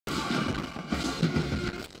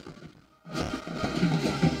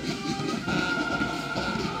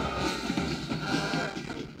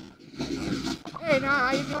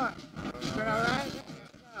how you doing? You been all right?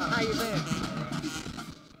 How you been?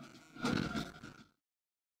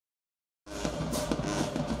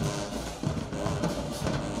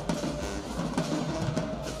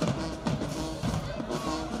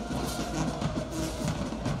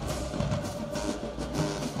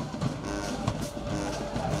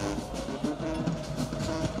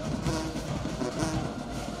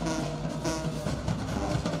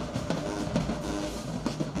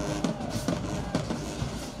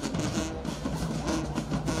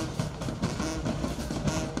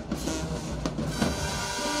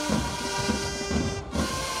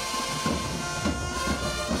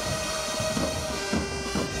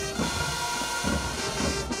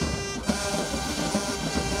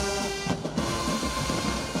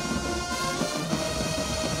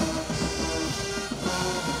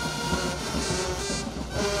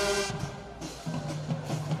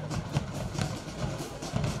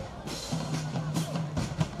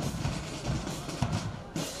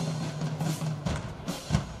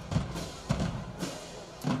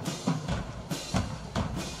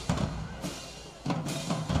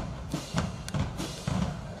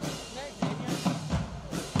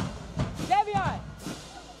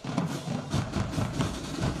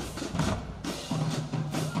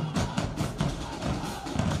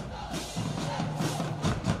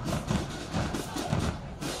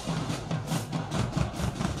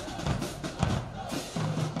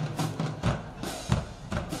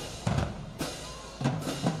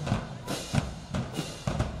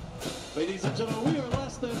 Ladies and gentlemen, we are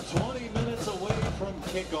less than 20 minutes away from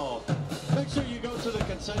kickoff. Make sure you go to the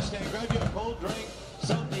concession stand, grab you a cold drink,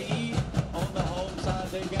 something to eat. On the home side,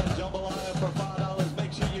 they've got jambalaya for $5.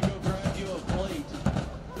 Make sure you go grab you a plate.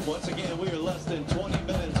 Once again, we are less than 20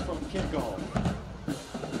 minutes from kickoff.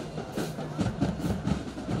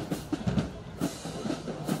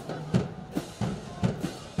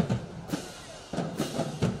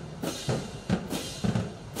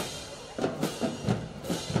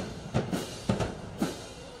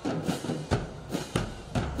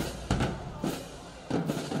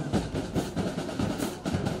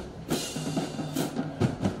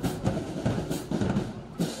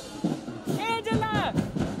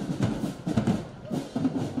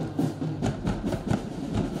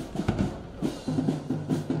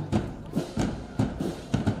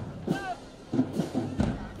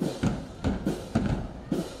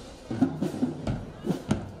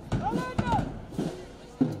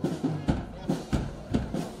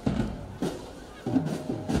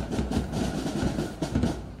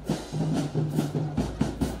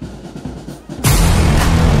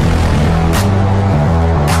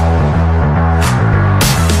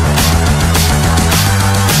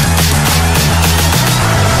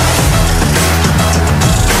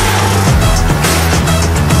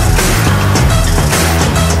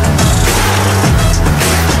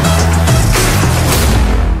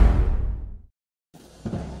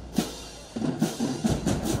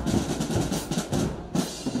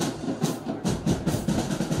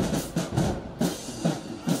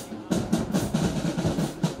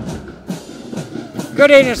 Good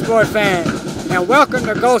evening, sports fans, and welcome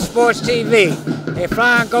to Ghost Sports TV, a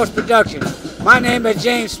Flying Ghost production. My name is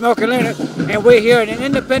James Smokey Leonard, and we're here in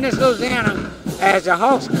Independence, Louisiana, as the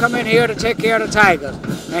Hawks come in here to take care of the Tigers.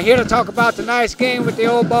 And here to talk about tonight's game with the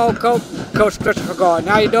old ball coach, Coach Christopher Gordon.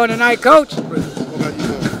 How you doing tonight, Coach?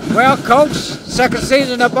 Well, Coach, second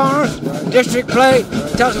season up on us, district play.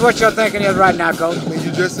 Tell us what your thinking is right now, Coach. I mean,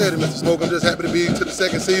 you just said it, Mr. Smoke. I'm just happy to be to the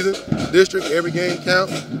second season. District, every game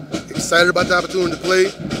counts. Excited about the opportunity to play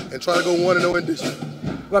and try to go 1-0 in district.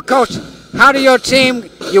 Well, Coach, how did your team,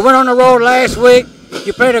 you went on the road last week,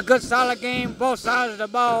 you played a good solid game, both sides of the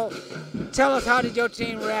ball. Tell us, how did your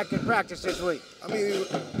team react in practice this week? I mean,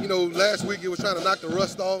 you know, last week it was trying to knock the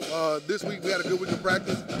rust off. This week we had a good week of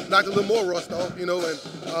practice, knocked a little more rust off, you know, and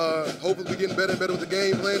hopefully we're getting better and better with the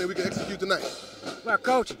game plan and we can execute tonight. Well,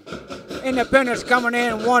 Coach, Independence coming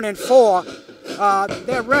in 1-4.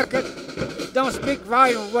 Their record don't speak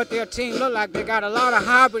volume of what their team look like. They got a lot of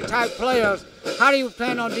hybrid type players. How do you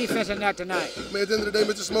plan on defense in that tonight? Man, at the end of the day,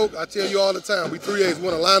 Mr. Smoke, I tell you all the time, we 3As. We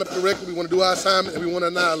want to line up correctly, we want to do our assignment, and we want to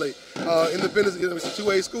annihilate. Independence, it's a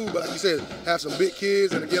 2A school, but like you said, have some big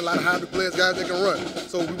kids and again a lot of hybrid players, guys that can run.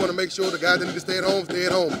 So we want to make sure the guys that need to stay at home, stay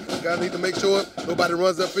at home. The guys need to make sure nobody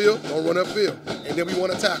runs upfield, don't run upfield. And then we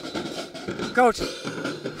want to tackle. Coach,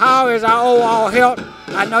 how is our overall health?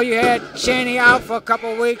 I know you had Cheney out for a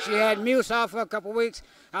couple of weeks. You had Muse out for a couple of weeks.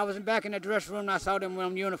 I was back in the dressing room and I saw them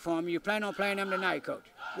wearing uniform. You plan on playing them tonight, Coach?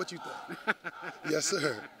 What you think? Yes,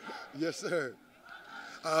 sir. Yes, sir.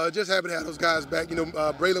 Just happy to have those guys back. You know,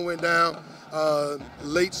 Braylon went down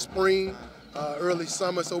late spring. early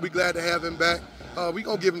summer, so we're glad to have him back. We're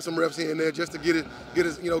gonna give him some reps here and there just to get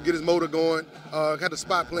his motor going. Got to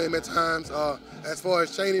spot play him at times. As far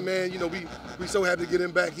as Chaney, man, we so happy to get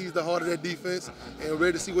him back. He's the heart of that defense, and we're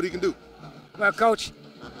ready to see what he can do. Well, Coach,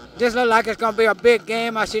 this looks like it's gonna be a big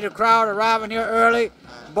game. I see the crowd arriving here early.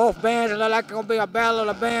 Both bands look like it's gonna be a battle of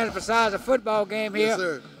the bands besides a football game here. Yes,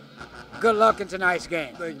 sir. Good luck in tonight's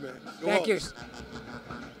game. Thank you, man. Thank you.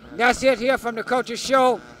 That's it here from the Coach's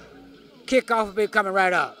Show. Kickoff will be coming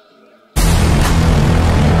right up.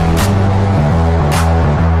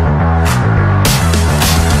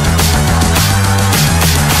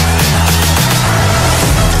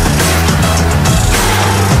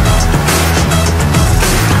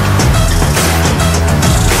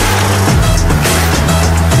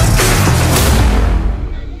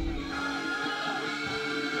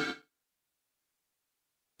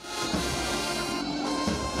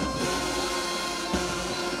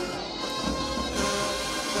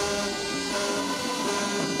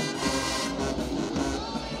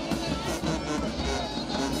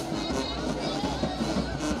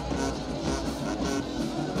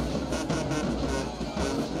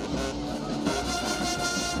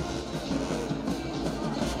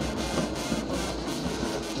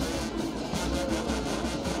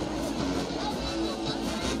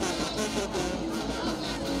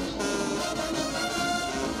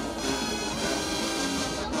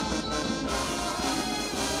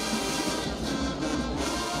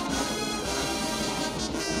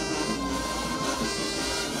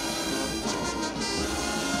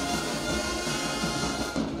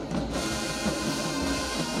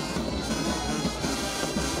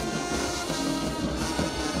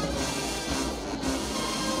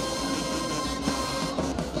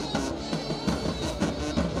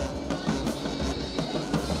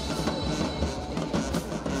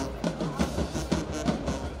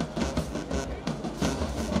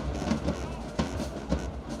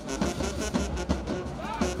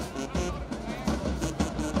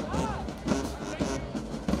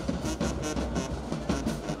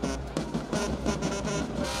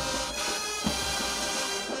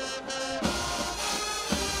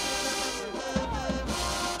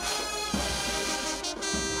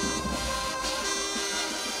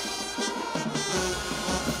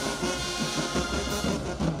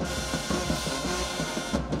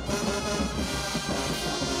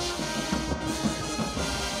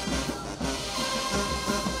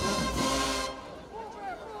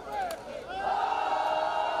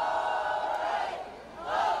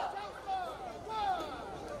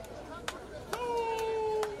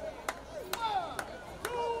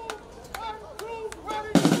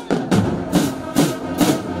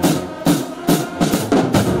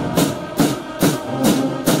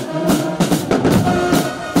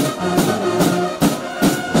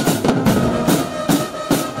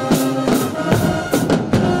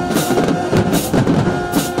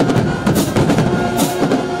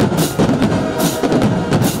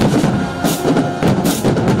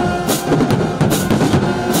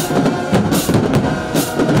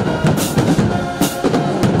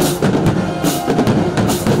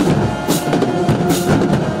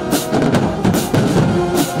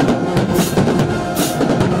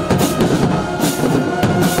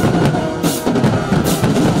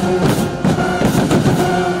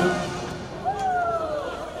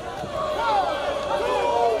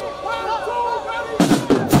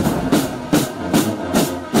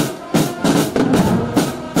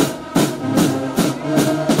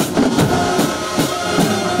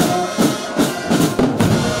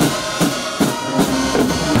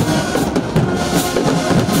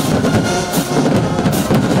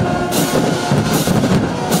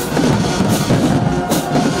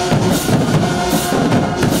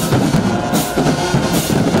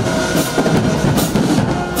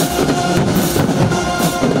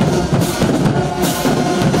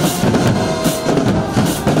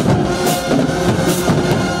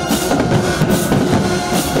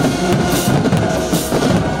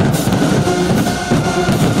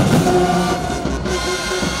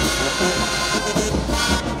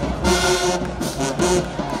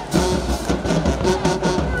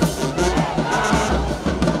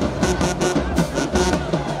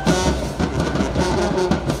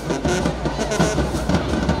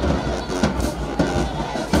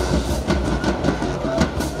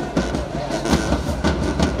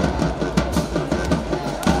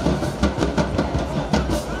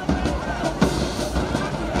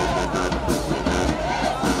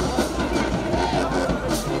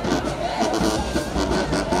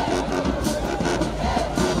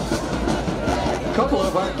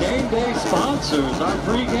 of our game day sponsors. Our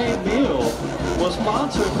pregame meal was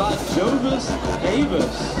sponsored by Jovis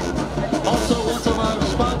Davis. Also, one of our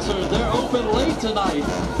sponsors, they're open late tonight.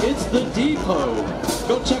 It's the Depot.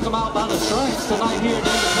 Go check them out by the tracks tonight here in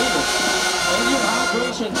Independence. And your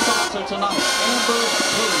hydration sponsor tonight, Amber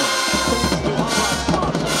Puma. Thanks to all our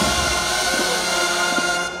sponsors.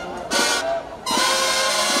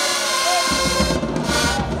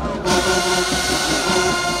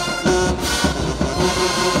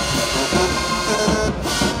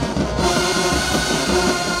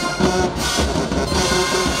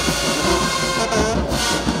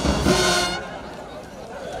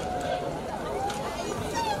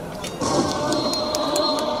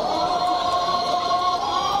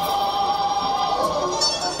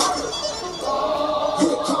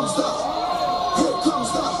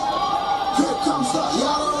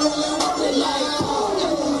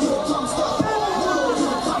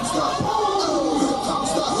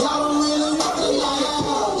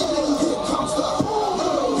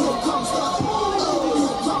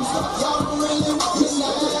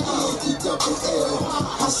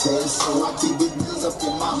 So I keep it bills up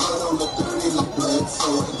in my head on the 30 like blood. So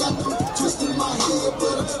I got the twist in my head,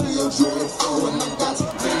 but I'm still dreadful. And I got to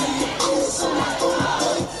finish the bed, so I throw the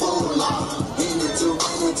bag full out. In it to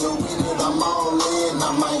win it, I'm all in. I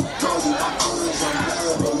might call you my courage, I'm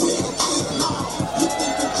glad, but we ain't kidding. You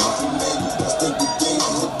think the country made me best think the game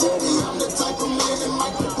is a daddy. I'm the type of man that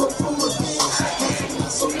might put from revenge. That's not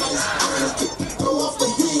so nice, friends. Take the dough off the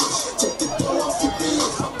hinge, take the dough off your bed.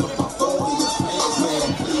 I put my phone in your friends, man.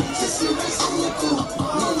 It's serious and nickel.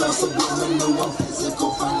 Me no subliminal, I'm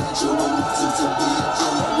physical, financial, emotions to be a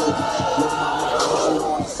general. With my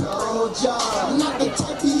on a soldier. Not the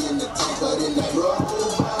type be in the tank, but in that road.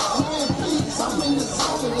 Man, please, I'm in the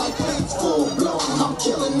zone like it's full blown. I'm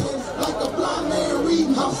killing it like a blind man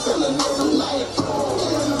reading. I'm feeling it like,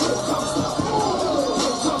 here comes the,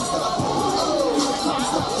 here comes the, here comes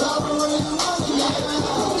the, y'all already know it, yeah.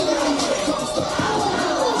 Here comes the,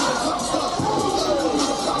 here comes the,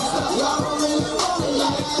 here comes the, y'all already know it,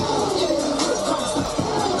 yeah. Here comes the,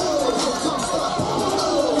 here comes the,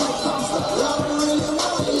 here comes the, y'all already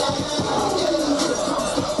know it, yeah. Here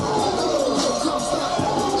comes the, here comes the,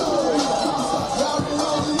 y'all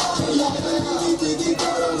already know it, yeah. He think he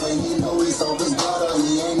got her, and he know he's always got her.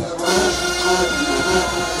 He ain't never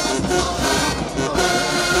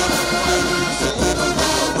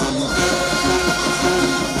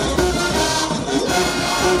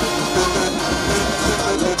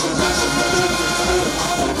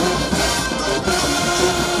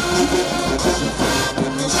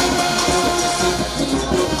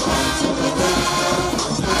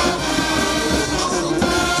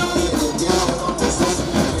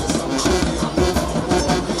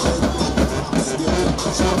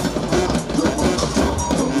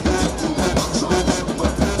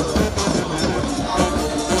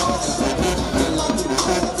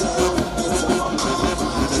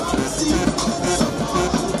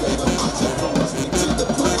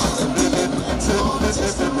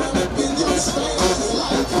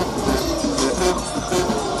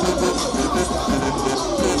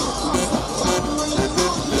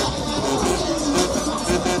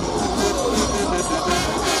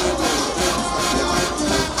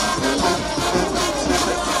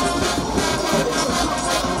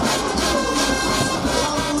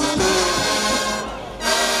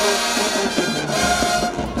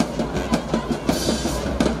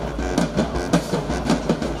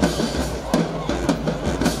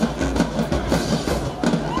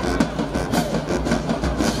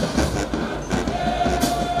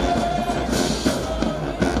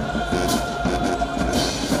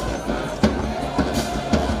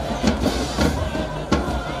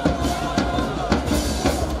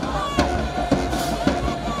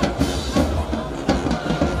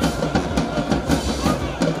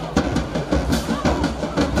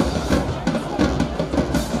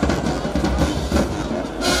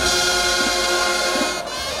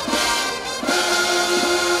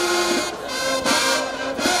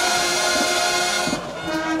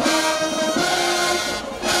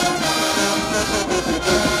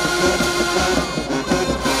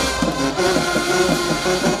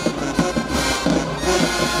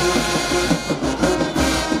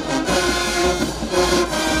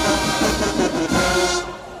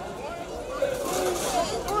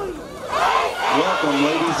Welcome,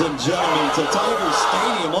 ladies and gentlemen, to Tiger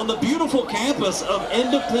Stadium on the beautiful campus of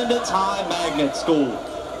Independence High Magnet School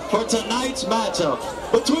for tonight's matchup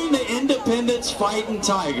between the Independence Fighting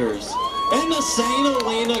Tigers and the St.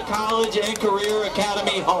 Helena College and Career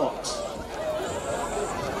Academy Hawks.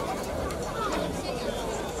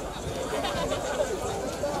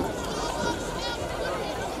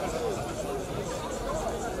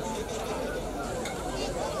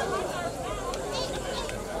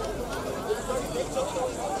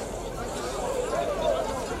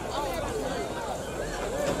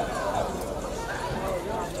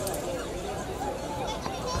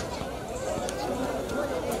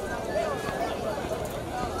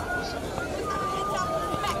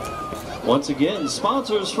 Once again,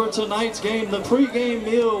 sponsors for tonight's game. The pregame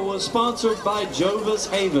meal was sponsored by Jovis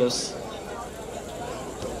Havis.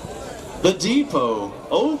 The Depot,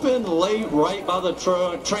 open late right by the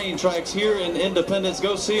train tracks here in Independence.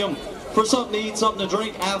 Go see them for something to eat, something to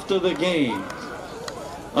drink after the game.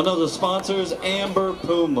 Another sponsor is Amber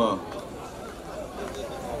Puma.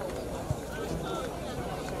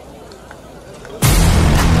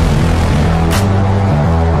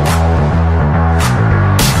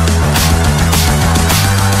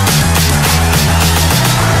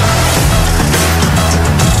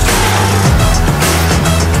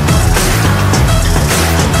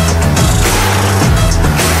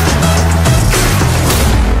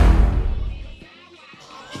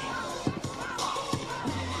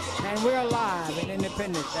 And we're live in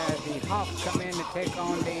Independence as the Hawks come in to take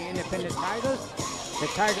on the Independence Tigers. The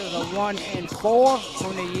Tigers are 1-4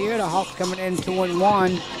 on the year. The Hawks coming in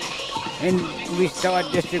 2-1, and we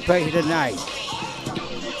start district play tonight.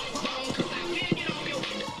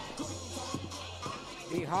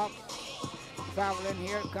 The Hawks traveling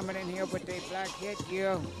here, coming in here with their black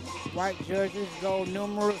headgear, white jerseys, gold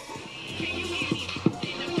numerals,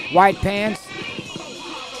 white pants.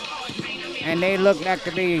 And they look like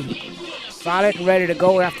to be solid and ready to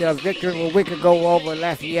go after a victory a week ago over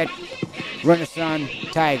Lafayette Renaissance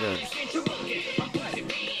Tigers.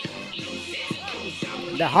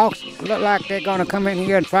 The Hawks look like they're going to come in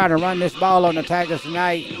here and try to run this ball on the Tigers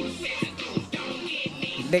tonight.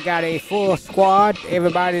 They got a full squad.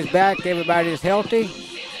 Everybody's back. Everybody's healthy.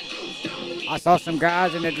 I saw some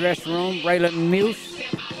guys in the dressing room. Braylon Muse.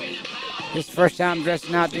 His first time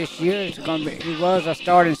dressing out this year. He was a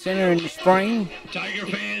starting center in the spring. Tiger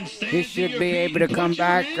fans, He should be able to come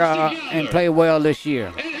back and play well this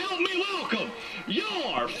year. And help me welcome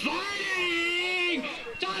your Fighting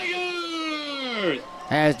Tigers!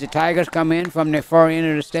 As the Tigers come in from the far end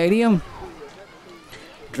of the stadium,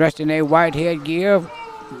 dressed in their white headgear,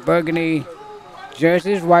 burgundy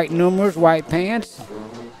jerseys, white numerals, white pants.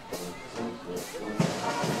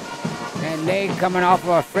 And they coming off of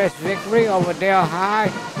a fresh victory over Dale High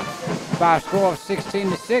by a score of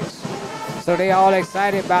 16-6. So they all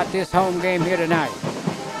excited about this home game here tonight.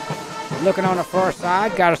 Looking on the far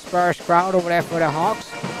side, got a sparse crowd over there for the Hawks,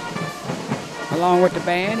 along with the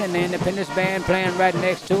band and the Independence band playing right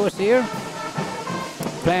next to us here.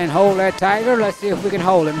 Playing Hold That Tiger. Let's see if we can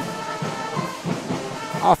hold him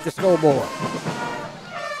off the scoreboard.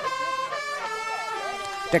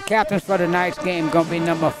 The captains for tonight's game going to be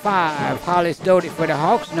number 5, Hollis Doty for the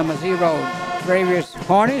Hawks. Number 0, Travis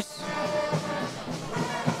Harness.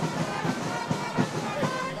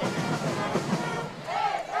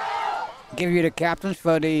 Give you the captains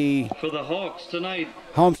for the Hawks tonight.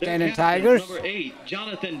 homestanding Tigers. Number 8,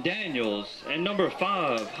 Jonathan Daniels, and number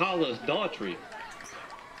 5, Hollis Daughtry.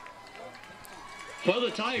 For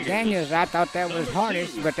the Tigers. Daniels, I thought that was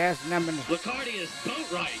Harness, but that's number Lacardius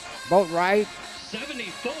Boatwright. Boatwright.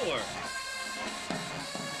 74.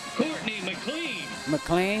 Courtney McLean.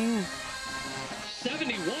 McLean.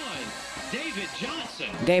 71. David Johnson.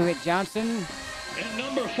 David Johnson. And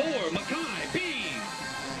number 4, Mackay Bean.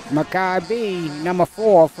 Mackay B, number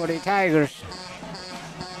 4 for the Tigers.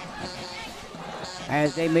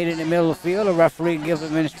 As they meet in the middle of the field, the referee gives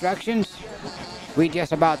them instructions. We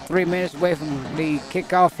just about 3 minutes away from the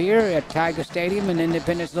kickoff here at Tiger Stadium in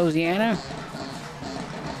Independence, Louisiana.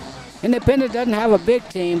 Independence doesn't have a big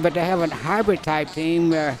team, but they have a hybrid type team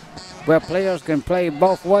where players can play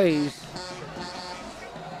both ways.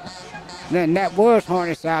 Then that was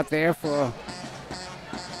Harness out there for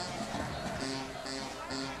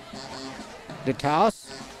the toss.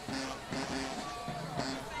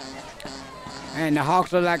 And the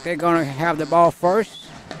Hawks look like they're going to have the ball first.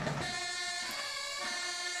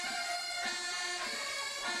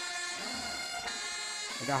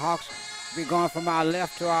 The Hawks be going from our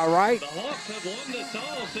left to our right. The Hawks have won the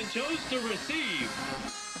toss and chose to receive.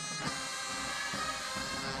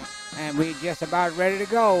 And we just about ready to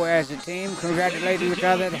go as the team congratulating each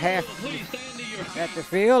other at the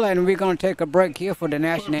field. And we're going to take a break here for the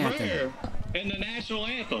national anthem. And the national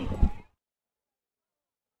anthem.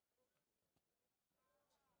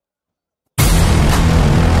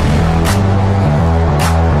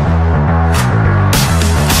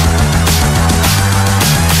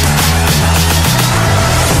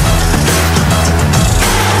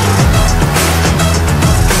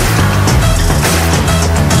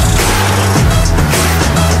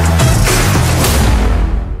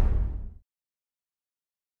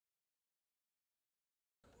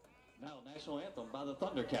 Now, national anthem by the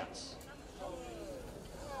Thundercats.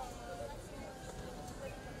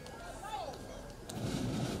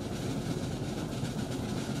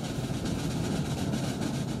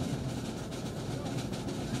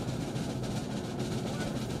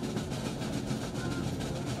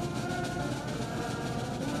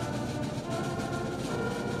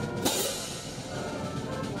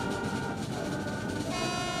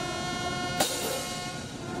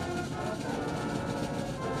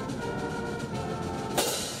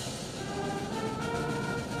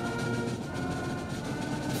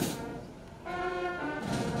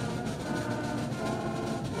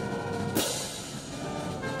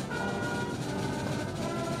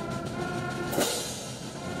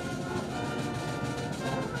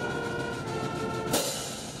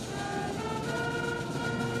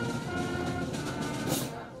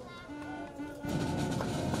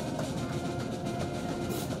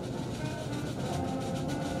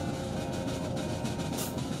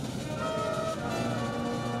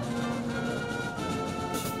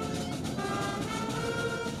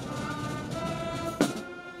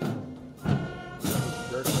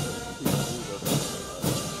 I'm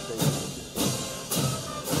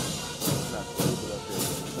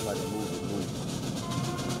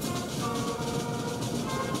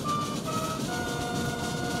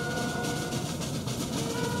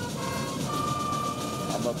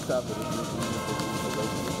up top of the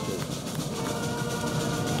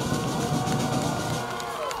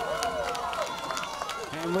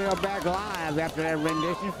And we are back live after that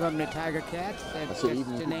rendition from the Tiger Cats. That's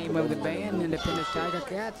just the name of the band, Independence Tiger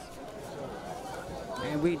Cats.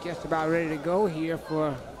 And we just about ready to go here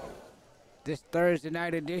for this Thursday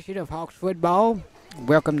night edition of Hawks Football.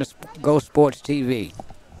 Welcome to Go Sports TV.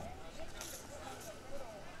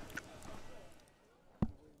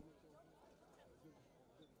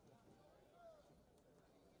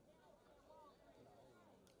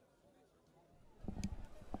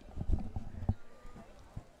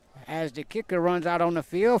 As the kicker runs out on the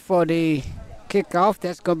field for the kickoff,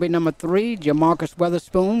 that's going to be number 3, Jamarcus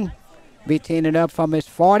Weatherspoon. Be teeing it up from his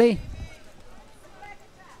 40.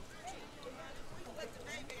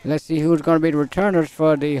 Let's see who's going to be the returners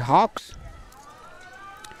for the Hawks.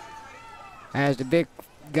 As the big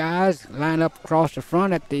guys line up across the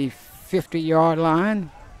front at the 50-yard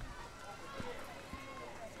line.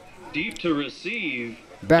 Deep to receive.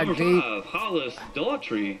 Back number deep. 5, Hollis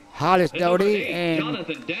Daughtry. Hollis And number Doty 8, and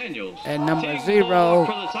Jonathan Daniels. number Taking 0. ball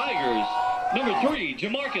for the Tigers. Number 3,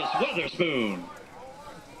 Jamarcus Weatherspoon.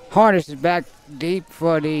 Harness is back deep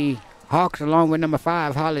for the Hawks along with number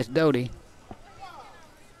 5, Hollis Doty.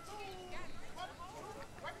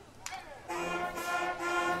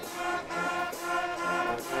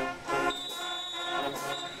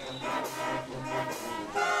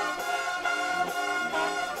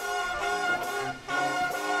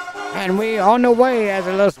 And we on the way as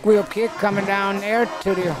a little squeal kick coming down there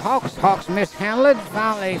to the Hawks. Hawks mishandle it.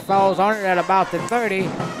 Finally falls on it at about the 30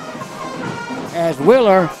 as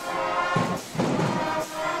Wheeler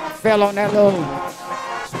fell on that little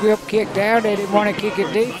squeal kick there. They didn't want to kick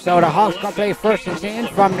it deep, so the Hawks going to play 1st and 10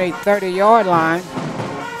 from the 30-yard line.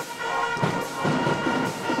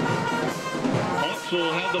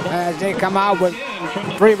 As they come out with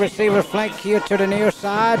 3 receivers flanked here to the near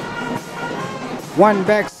side. 1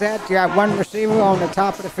 back set, you got 1 receiver on the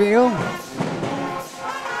top of the field.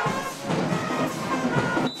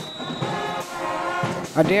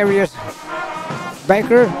 Adarius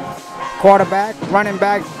Baker, quarterback, running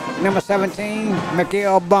back, number 17,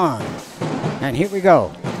 Miguel Bond. And here we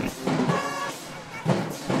go.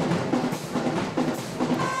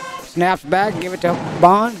 Snaps back, give it to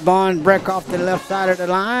Bond. Bond break off the left side of the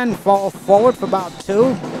line, fall forward for about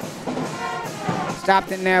 2.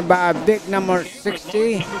 Stopped in there by big number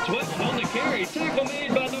 60.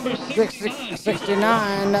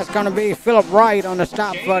 69. That's going to be Philip Wright on the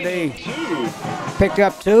stop for the. Picked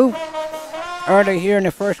up 2 early here in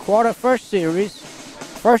the first quarter, first series,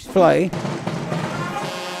 first play.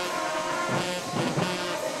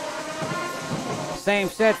 Same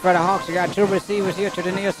set for the Hawks. You got 2 receivers here to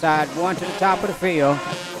the near side, 1 to the top of the field.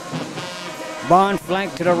 Bond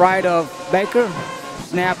flanked to the right of Baker.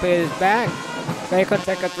 Snap is back. Baker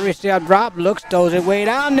take a 3-step drop, looks, throws it way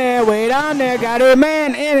down there, got a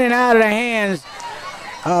man in and out of the hands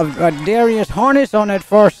of Darius Harness on that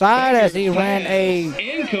far side as he ran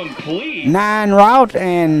a incomplete 9 route,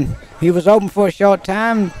 and he was open for a short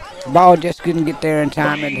time. Ball just couldn't get there in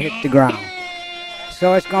time and hit the ground.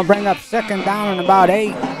 So it's going to bring up 2nd down and about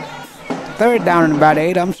 8. 3rd down and about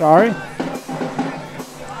 8, I'm sorry.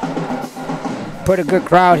 Pretty good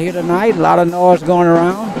crowd here tonight, a lot of noise going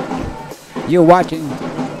around. You're watching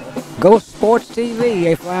Ghost Sports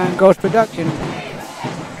TV, a Flying Ghost production.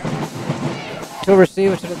 2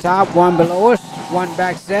 receivers to the top, 1 below us, 1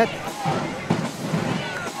 back set.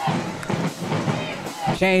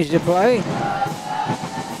 Change the play.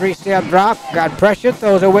 3-step drop, got pressure,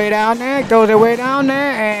 throws it way down there,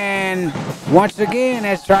 and once again,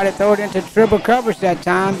 let's try to throw it into triple coverage that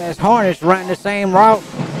time as Harness ran the same route.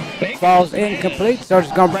 Falls incomplete, so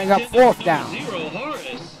it's going to bring up 4th down.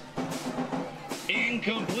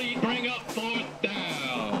 Incomplete, bring up 4th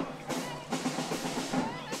down.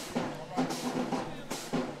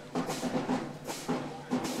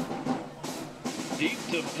 Deep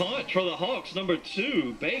to punt for the Hawks, number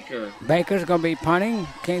 2, Baker. Baker's going to be punting.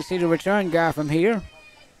 Can't see the return guy from here.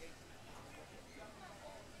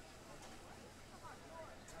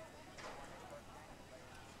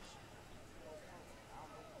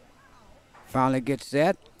 Finally gets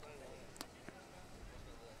set.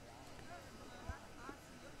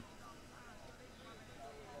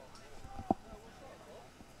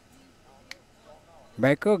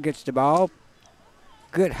 Baker gets the ball.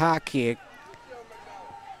 Good high kick.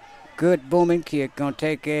 Good booming kick. Gonna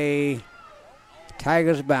take a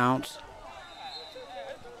Tigers bounce.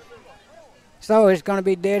 So it's going to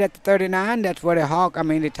be dead at the 39. That's where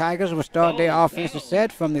the Tigers will start their offensive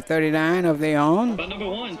set from the 39 of their own. By number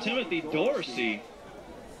 1, Timothy Dorsey.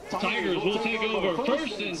 Tigers will take over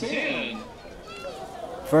 1st and 10.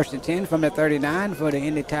 1st and 10 from the 39 for the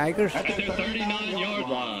Indy Tigers. At their 39-yard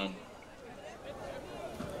line.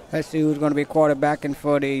 Let's see who's going to be quarterbacking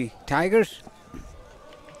for the Tigers.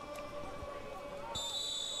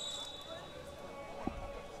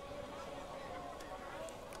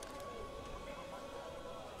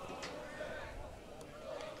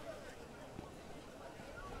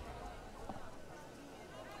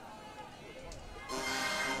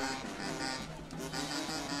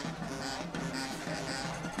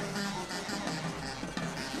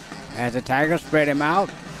 As the Tigers spread him out.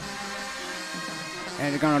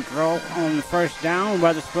 And they're going to throw on the 1st down.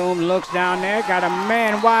 Weatherspoon looks down there. Got a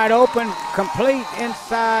man wide open. Complete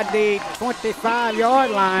inside the 25-yard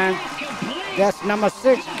line. That's number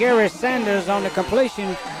 6, Gary Sanders on the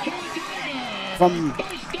completion from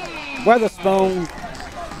Weatherspoon.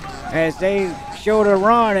 As they showed a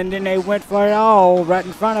run and then they went for it all right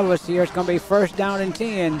in front of us here. It's going to be 1st down and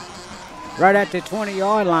 10. Right at the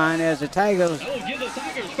 20-yard line as the Tigers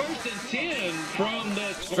From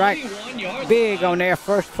the strike 21-yard big on their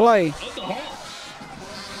first play.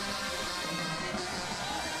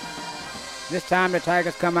 This time the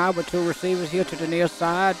Tigers come out with 2 receivers here to the near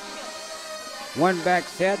side. 1 back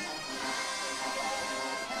set.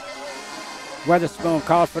 Weatherspoon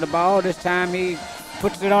calls for the ball. This time he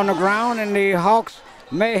puts it on the ground and the Hawks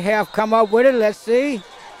may have come up with it. Let's see.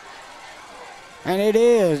 And it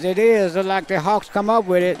is. Look like the Hawks come up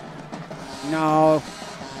with it. No.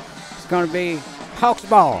 It's going to be Hawks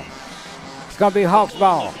ball. It's going to be Hawks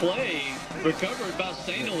ball. Play recovered by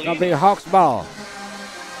St. It's going to be Hawks ball.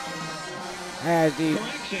 As the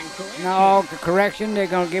correction, they're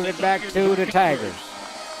going to give it back to the Tigers.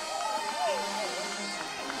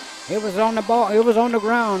 It was on the ball. It was on the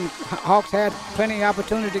ground. Hawks had plenty of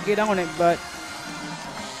opportunity to get on it, but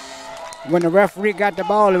when the referee got the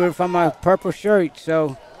ball, it was from a purple shirt.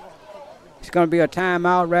 So it's going to be a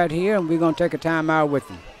timeout right here, and we're going to take a timeout with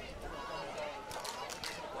him.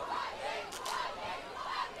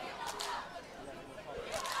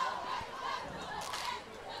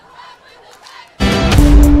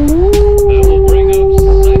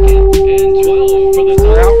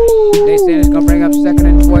 They said it's going to bring up 2nd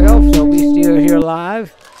and 12, so we still here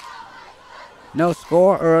live. No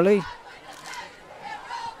score early.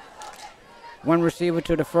 1 receiver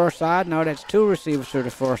to the first side. No, that's 2 receivers to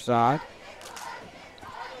the first side.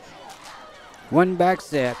 1 back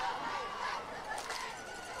set.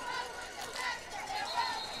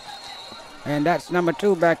 And that's number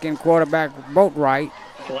 2 back in quarterback Boatwright.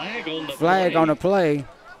 Flag on the play.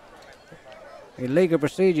 Illegal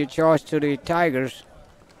procedure charged to the Tigers.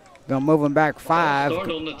 Gonna move them back 5.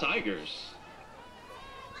 Start on the Tigers.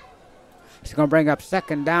 It's gonna bring up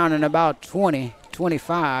 2nd down and about 20,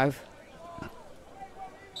 25.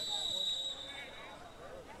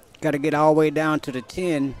 Got to get all the way down to the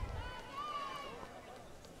 10.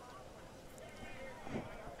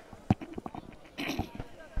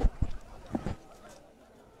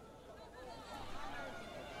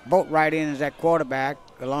 Boatwright in is at quarterback,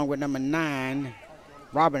 along with number 9,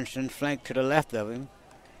 Robinson, flanked to the left of him.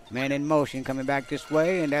 Man in motion coming back this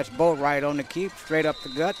way, and that's Boatwright on the keep, straight up the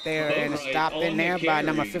gut there, and stopped in there by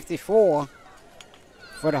number 54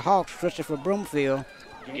 for the Hawks, Christopher Broomfield.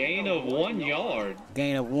 Gain of 1 yard.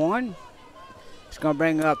 Gain of 1. It's going to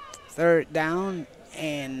bring up 3rd down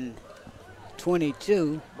and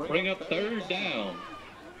 22. Bring up 3rd down.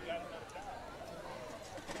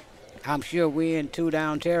 I'm sure we're in 4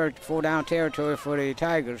 down territory for the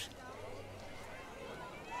Tigers.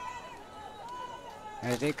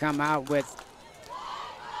 As they come out with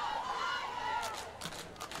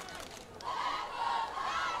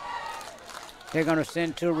they're going to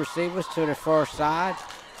send 2 receivers to the far side.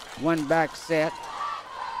 1 back set.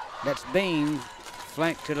 That's Bean,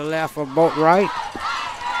 flanked to the left of Boatwright.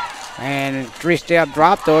 And 3-step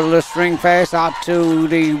drop, throws a little string pass out to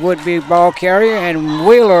the would-be ball carrier, and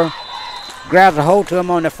Wheeler grabs a hold to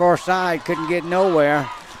him on the far side, couldn't get nowhere.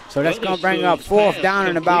 So that's going to bring up 4th down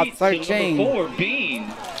and about 13.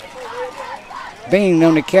 Bean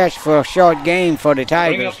on the catch for a short gain for the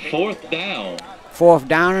Tigers. Bring up 4th down. 4th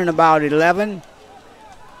down and about 11.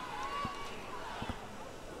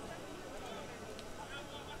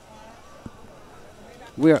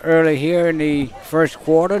 We're early here in the first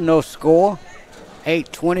quarter, no score.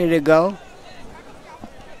 8:20 to go.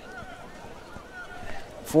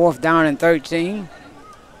 4th down and 13.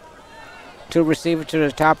 Two receivers to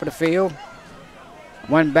the top of the field.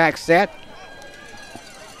 One back set.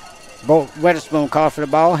 Bolt Witherspoon calls for the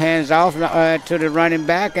ball. Hands off to the running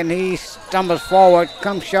back, and he stumbles forward,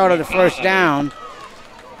 comes short of the first down.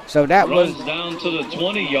 So that Runs was down to the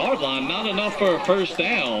 20-yard line. Not enough for a first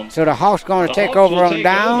down. so the Hawks going to The take Hawks over will on take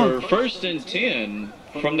down. over 1st and 10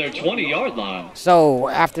 from their 20-yard line. So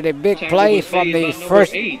after the big Tackle play was from made the by number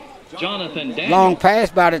first 8, Jonathan Daniels. long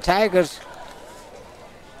pass by the Tigers,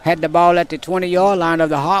 had the ball at the 20-yard line of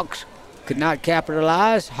the Hawks, could not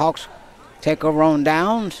capitalize. Hawks take over on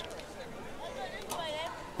downs,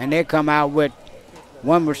 and they come out with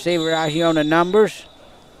one receiver out here on the numbers.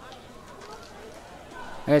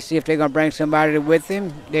 Let's see if they're going to bring somebody with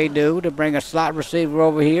him. They do. They bring a slot receiver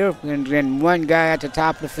over here, and then one guy at the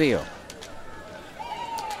top of the field.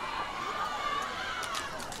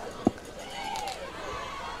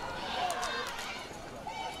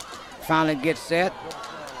 Finally gets set.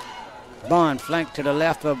 Bond flanked to the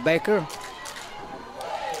left of Baker.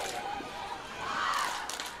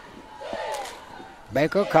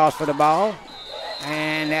 Baker calls for the ball,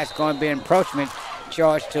 and that's going to be an encroachment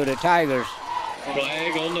charge to the Tigers.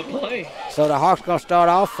 Flag on the play. So the Hawks going to start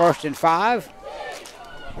off 1st and 5.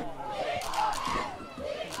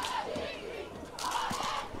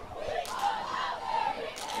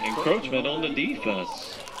 Encroachment on the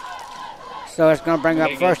defense. So it's going to bring up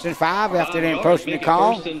 1st and 5 after the encroachment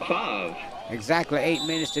call. 1st and 5. Exactly 8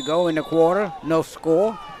 minutes to go in the quarter. No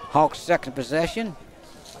score. Hawks second possession.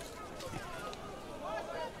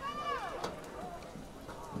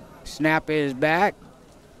 Snap is back.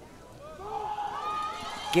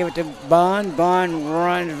 Give it to Bond. Bond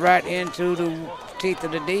runs right into the teeth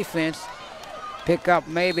of the defense. Pick up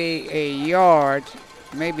maybe a yard,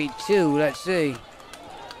 maybe 2. Let's see.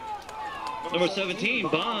 Number 17,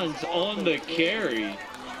 Bonds on the carry.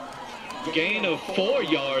 Gain of 4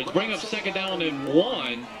 yards. Bring up 2nd down and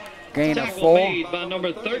 1. Gain of Tackle 4. made by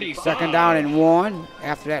number 35. 2nd down and 1.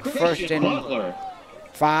 After that, 1st Christian and Butler.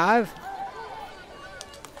 5.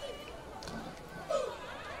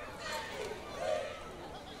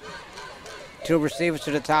 Two receivers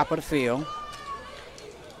to the top of the field.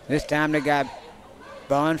 This time they got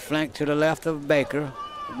Bond flanked to the left of Baker.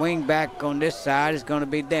 Wing back on this side is going to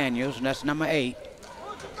be Daniels, and that's number 8.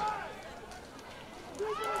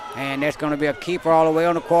 And that's going to be a keeper all the way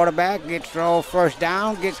on the quarterback. Gets rolled 1st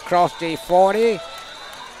down, gets across the 40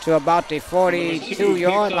 to about the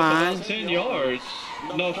 42-yard line. 10 yards.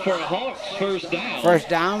 No, for Hawks, 1st down. 1st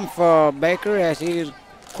down for Baker as he's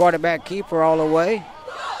quarterback keeper all the way.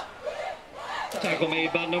 Tackle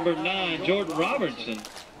made by number 9, Jordan Robertson.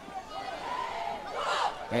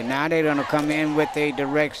 And now they're going to come in with a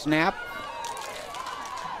direct snap.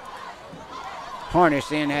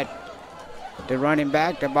 Harness in at the running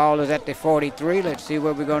back. The ball is at the 43. Let's see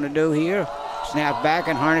what we're going to do here. Snap back,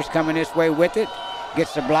 and Harness coming this way with it.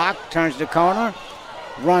 Gets the block, turns the corner.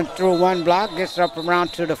 Run through one block, gets up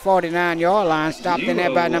around to the 49-yard line. Stopped in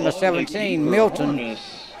there by number 17, Milton.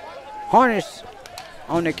 Harness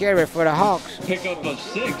on the carry for the Hawks. Pickup of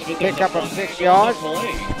 6. Pickup of 6 yards.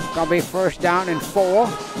 Gonna be 1st down and 4.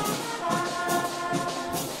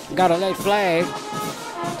 Got a late flag.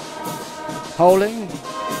 Holding.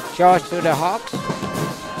 Charge to the Hawks.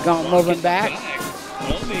 Gonna move him back.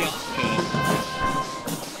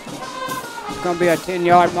 Gonna be a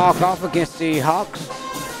 10-yard mark off against the Hawks.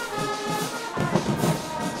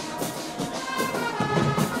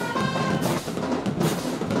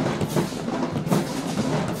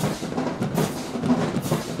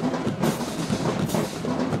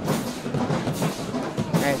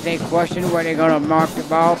 They question where they're going to mark the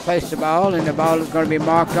ball, place the ball, and the ball is going to be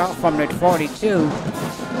marked off from the 42.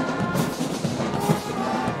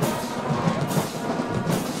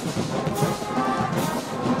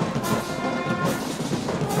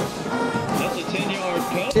 That's a 10-yard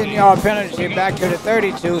penalty. 10-yard penalty back to the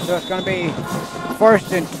 32, so it's going to be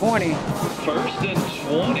 1st and 20. 1st and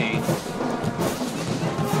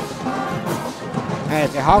 20.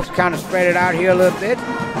 As the Hawks kind of spread it out here a little bit.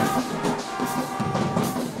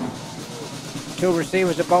 Two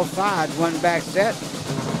receivers at both sides, one back set.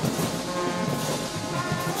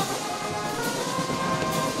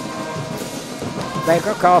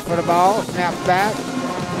 Baker calls for the ball, snaps back.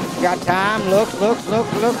 Got time, looks,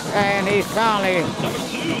 and he finally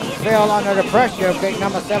fell under the pressure of big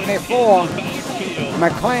number 74.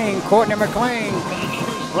 McLean, Courtney McLean,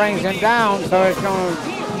 brings him down, so it's going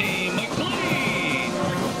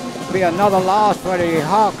to be another loss for the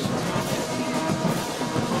Hawks.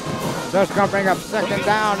 So it's going to bring up 2nd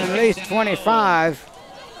down, at least 25.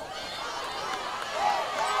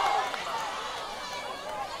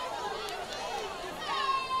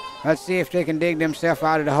 Let's see if they can dig themselves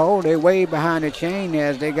out of the hole. They're way behind the chain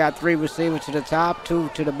as they got 3 receivers to the top,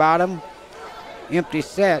 2 to the bottom. Empty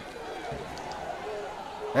set.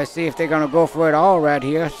 Let's see if they're going to go for it all right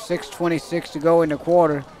here. 6:26 to go in the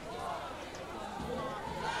quarter.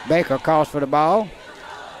 Baker calls for the ball.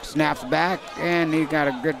 Snaps back, and he got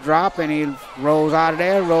a good drop, and he rolls out of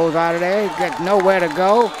there, He gets nowhere to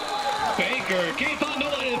go. Baker can't find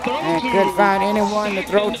nobody to throw And to. couldn't find anyone to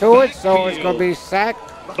throw to it, so it's going to be sacked.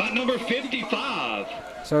 By number 55.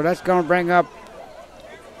 So that's going to bring up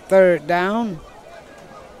 3rd down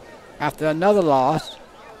after another loss.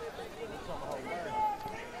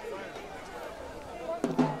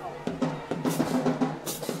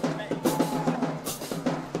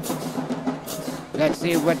 Let's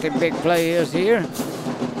see what the big play is here.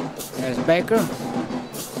 There's Baker.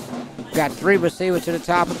 Got 3 receivers to the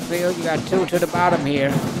top of the field. You got 2 to the bottom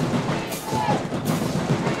here.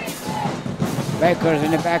 Baker's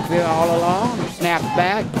in the backfield all along. Snaps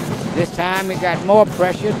back. This time he got more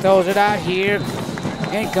pressure. Throws it out here.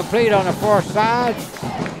 Incomplete on the far side.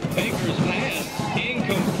 Baker's pass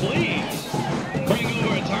incomplete. Bring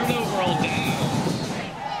over a turnover on downs.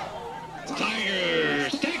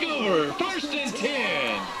 Tigers take over. 1st and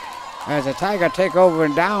 10. As the Tiger take over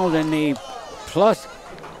and downs in the plus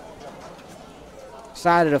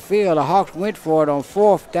side of the field, the Hawks went for it on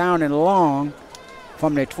 4th down and long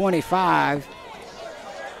from the 25.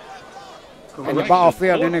 And the ball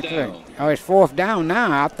field in the Oh, it's 4th down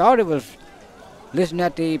now. I thought it was, listening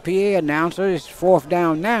at the PA announcer, it's 4th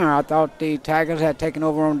down now. I thought the Tigers had taken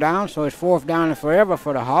over on down, so it's 4th down and forever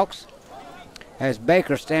for the Hawks. As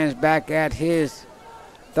Baker stands back at his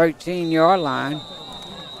 13-yard line.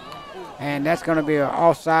 And that's going to be an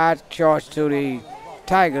offside charge to the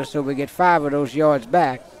Tigers, so we get 5 of those yards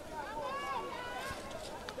back.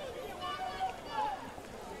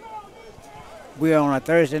 We are on a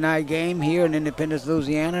Thursday night game here in Independence,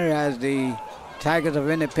 Louisiana, as the Tigers of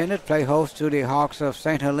Independence play host to the Hawks of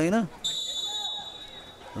St. Helena.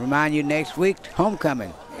 Remind you, next week,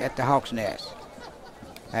 homecoming at the Hawks Nest.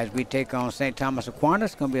 As we take on St. Thomas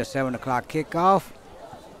Aquinas, it's going to be a 7 o'clock kickoff.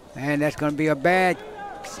 And that's going to be a bad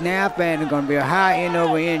snap, and it's going to be a high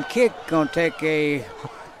end-over-end kick. Going to take a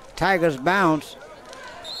Tigers bounce.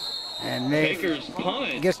 And they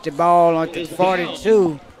gets the ball on the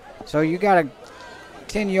 42. So you got a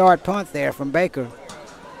 10-yard punt there from Baker.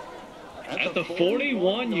 At the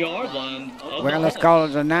 41-yard line. Well, let's call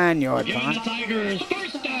it a 9-yard punt. The Tigers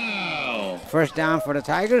 1st down. 1st down for the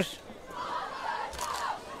Tigers.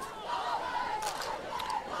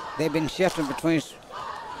 They've been shifting between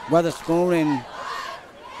Weatherspoon and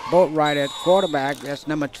Boatwright at quarterback. That's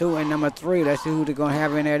number 2 and number 3. Let's see who they're going to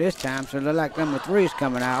have in there this time. So it looks like number 3 is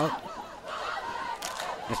coming out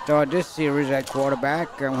to start this series at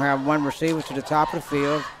quarterback. And we'll have 1 receiver to the top of the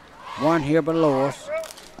field, 1 here below us.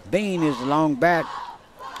 Bean is the long bat.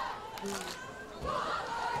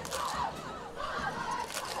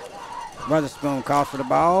 Weatherspoon calls for the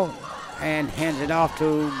ball and hands it off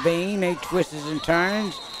to Bean. He twists and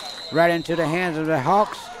turns right into the hands of the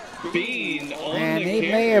Hawks. Bean on and the he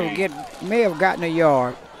carry. may have gotten a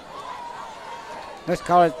yard. Let's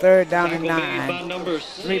call it 3rd down and Tackle made by 9. number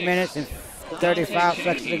 3 minutes and 6. 35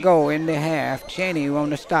 seconds to go in the half. Cheney on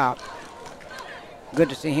the stop. Good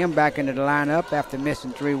to see him back into the lineup after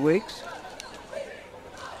missing 3 weeks.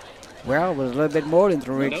 Well, it was a little bit more than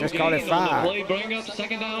 3 weeks. Let's call it 5. Play bring up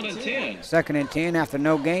 2nd down and 10. 2nd and 10 after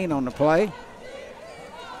no gain on the play.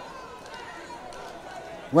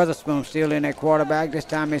 Weatherspoon still in at quarterback. This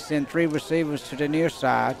time they send 3 receivers to the near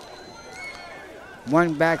side.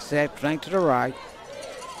 1 back set, flank to the right.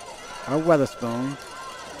 Of Weatherspoon.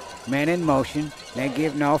 Man in motion. They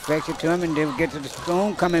give no, fetch it to him, and they'll get to the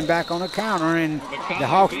Spoon, coming back on the counter, and the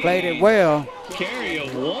Hawks played it well. Carry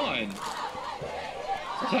of 1.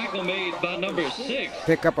 Tackle made by number 6.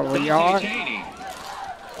 Pick up a yard.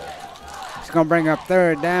 It's going to bring up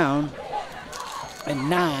 3rd down and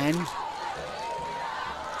 9.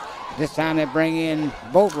 This time they bring in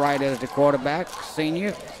Boatwright as the quarterback,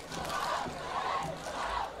 senior.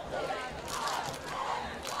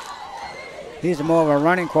 He's more of a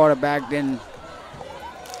running quarterback than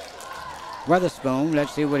Weatherspoon.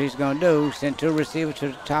 Let's see what he's going to do. Send 2 receivers to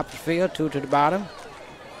the top of the field, 2 to the bottom.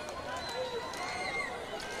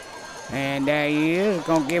 And there he is,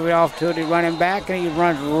 going to give it off to the running back, and he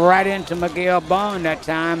runs right into Miguel Bond that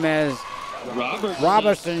time as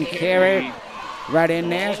Robertson carried right in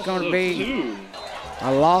there. It's going to be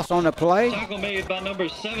a loss on the play. Tackle made by number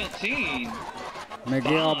 17.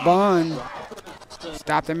 Miguel Bond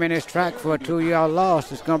stopped him in his track for a 2-yard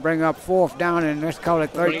loss. It's going to bring up 4th down, and let's call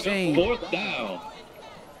it 13. 4th down.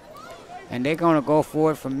 And they're going to go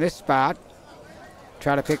for it from this spot.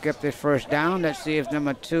 Try to pick up this first down. Let's see if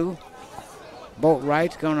number 2,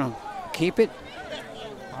 Boatwright's going to keep it,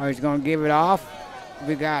 or he's going to give it off.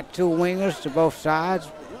 We got 2 wingers to both sides,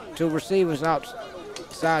 2 receivers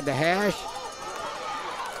outside the hash.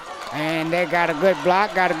 And they got a good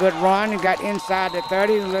block, got a good run. He got inside the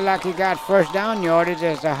 30. It looked like he got first down yardage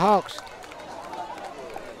as the Hawks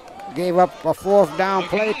gave up a 4th down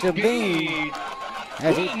play to Bean.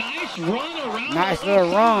 As he, nice run around. Nice little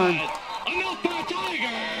run. Enough for the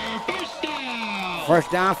Tiger. First down.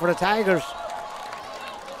 First down for the Tigers.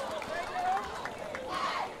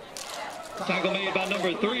 Tackle made by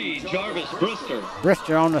number 3, Jarvis Brister.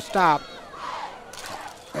 Brister on the stop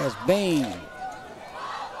as Bean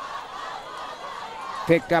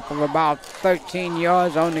picked up of about 13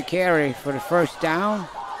 yards on the carry for the first down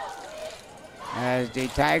as the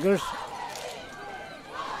Tigers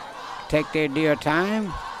take their dear time.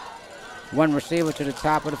 1 receiver to the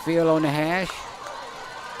top of the field on the hash.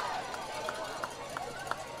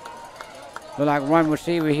 Look like 1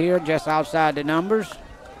 receiver here just outside the numbers.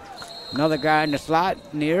 Another guy in the slot,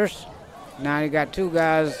 nearest. Now you got 2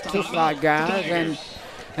 guys, 2 slot guys,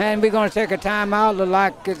 and we're going to take a timeout. Look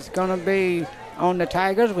like it's going to be on the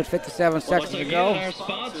Tigers with 57 seconds to go. Our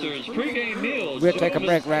sponsors, pregame meals. We'll take a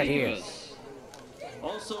break right here.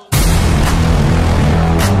 Also.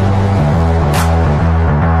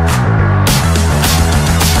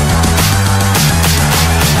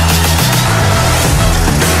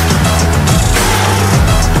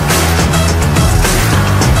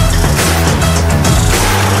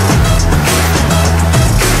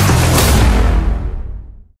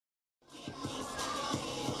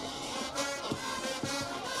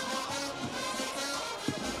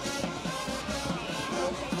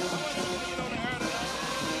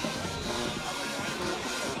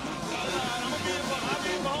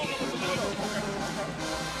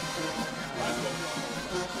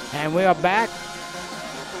 And we are back.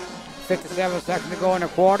 57 seconds to go in the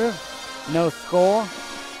quarter. No score.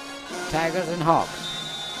 Tigers and Hawks.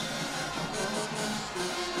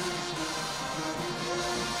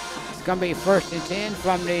 It's going to be 1st and 10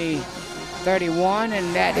 from the 31,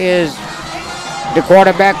 and that is the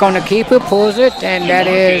quarterback on the keeper, pulls it, and that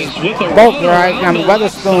is Boatwright,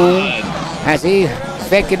 Weatherspoon, as he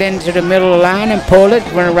fake it into the middle of the line and pull it,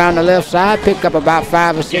 went around the left side, picked up about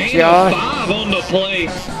 5 or 6 yards. 5 on the play.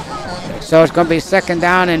 So it's going to be 2nd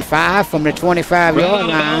down and 5 from the 25-yard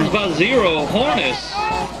line. By 0, Harness.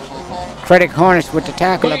 Credit Harness with the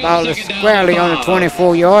tackle about squarely on the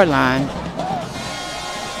 24-yard line.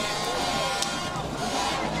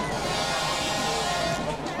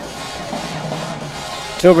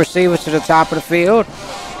 Two receivers to the top of the field.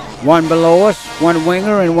 1 below us, 1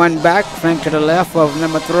 winger and 1 back, flank to the left of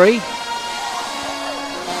number 3.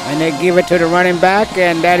 And they give it to the running back,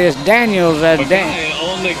 and that is Daniels.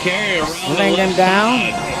 On the carry around slinging down.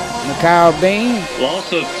 Mikhail Bean.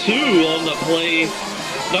 Loss of 2 on the play.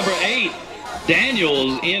 Number 8,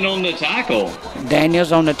 Daniels in on the tackle.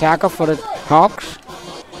 Daniels on the tackle for the Hawks.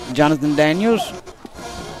 Jonathan Daniels.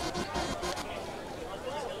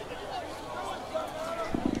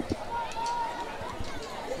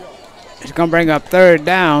 It's going to bring up 3rd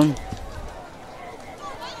down.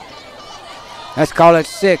 Let's call it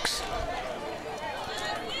 6.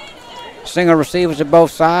 Single receivers to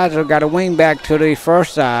both sides. We've got a wing back to the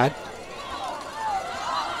first side.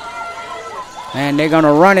 And they're going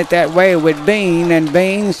to run it that way with Bean. And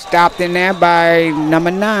Bean stopped in there by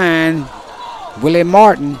number 9, Willie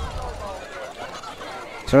Martin.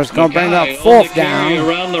 So it's going to bring up 4th down.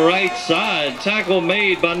 Around the right side. Tackle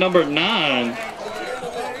made by number 9,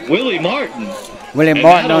 Willie Martin. Willie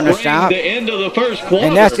Martin on the stop. The end of the first quarter.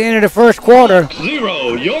 And that's the end of the first quarter.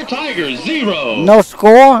 0. Your Tigers 0. No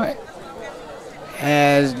score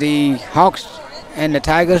as the Hawks and the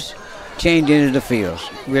Tigers change into the fields.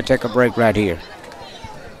 We'll take a break right here.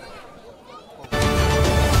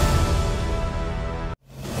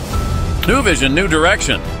 New vision, new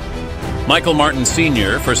direction. Michael Martin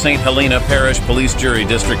Sr. for St. Helena Parish Police Jury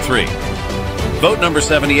District 3. Vote number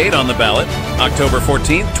 78 on the ballot, October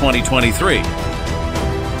 14th, 2023.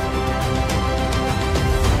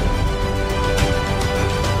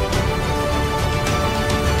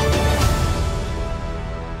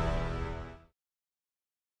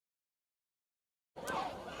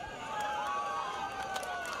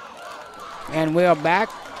 And we are back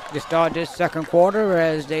to start this second quarter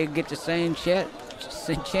as they get the same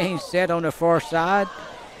change set on the far side.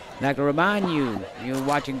 I'd like to remind you, you're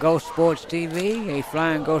watching Ghost Sports TV, a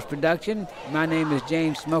Flying Ghost production. My name is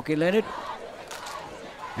James Smokey Leonard.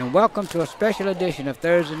 And welcome to a special edition of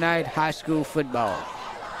Thursday Night High School Football.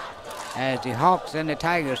 as the Hawks and the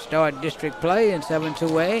Tigers start district play in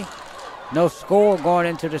 7-2A. No score going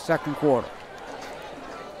into the second quarter.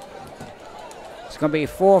 It's going to be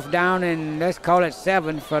 4th down and let's call it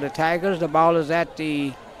 7 for the Tigers. The ball is at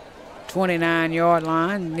the 29-yard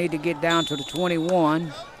line. Need to get down to the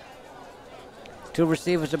 21. 2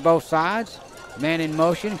 receivers to both sides. Man in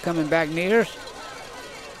motion coming back near us.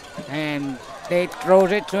 And they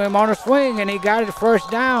throws it to him on a swing, and he got it first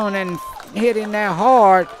down and hit in there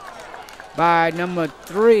hard by number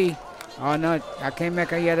 3. Oh, no, I can't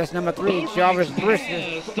make it. Yeah, that's number 3, Jarvis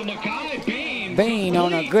Bristol. Bean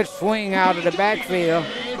on a good swing out of the backfield.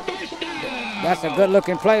 That's a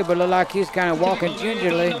good-looking play, but look like he's kind of walking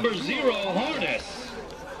gingerly.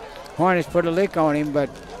 Harness put a lick on him, but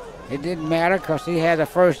it didn't matter because he had a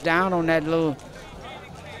first down on that little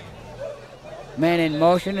man in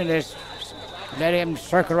motion, and just let him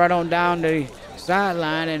circle right on down the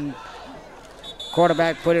sideline, and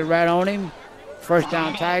quarterback put it right on him. First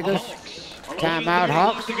down, Tigers. Timeout,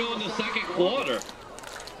 Hawks. To go in the second quarter.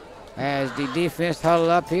 As the defense huddle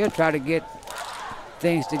up here, try to get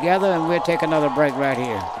things together, and we'll take another break right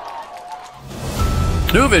here.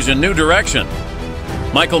 New vision, new direction.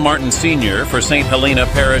 Michael Martin Sr. for St. Helena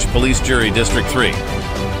Parish Police Jury District 3.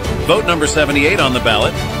 Vote number 78 on the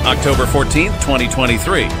ballot, October 14th,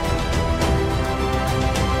 2023.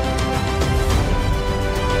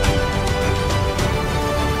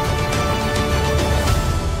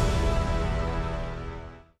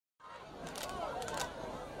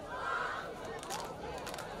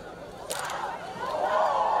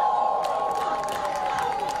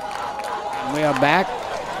 We are back.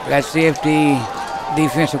 Let's see if the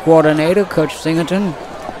defensive coordinator, Coach Singleton,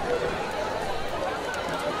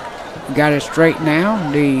 got it straight now.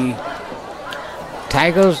 The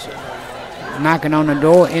Tigers knocking on the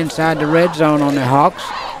door inside the red zone on the Hawks.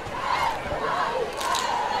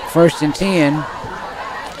 1st and 10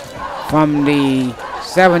 from the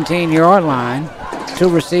 17-yard line. 2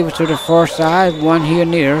 receivers to the far side, 1 here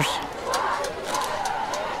near us.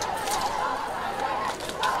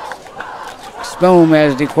 Spoon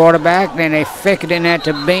as the quarterback, then they fake it in that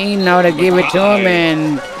to Bean. Now they give it to him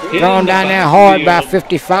and thrown down there hard by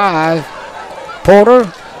 55.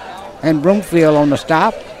 Porter and Broomfield on the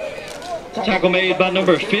stop. Tackle made by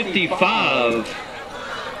number 55,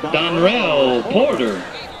 Donrell Porter.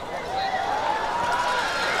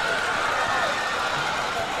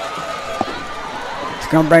 It's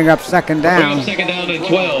going to bring up second down. Second down and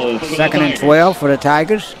 12. Second and 12 for the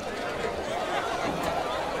Tigers.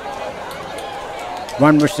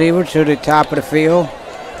 1 receiver to the top of the field.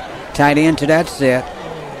 Tight end to that set.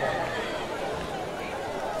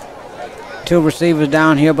 2 receivers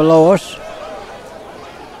down here below us.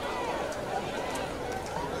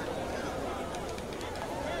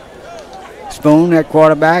 Spoon, that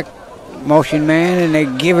quarterback, motion man, and they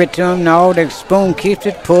give it to him. No, the Spoon keeps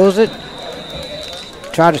it, pulls it.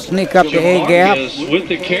 Try to sneak up the A gap. With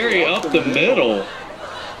the carry up the middle.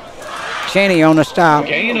 Cheney on the stop.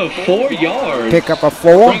 Gain of 4 yards. Pick up a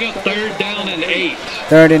 4. Bring up 3rd down and 8.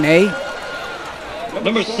 3rd and 8.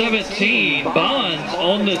 Number 17, Bonds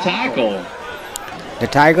on the tackle. The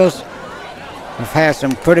Tigers have had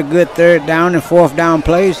some pretty good 3rd down and 4th down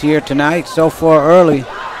plays here tonight so far early.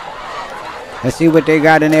 Let's see what they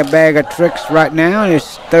got in their bag of tricks right now.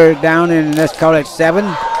 It's 3rd down and let's call it 7.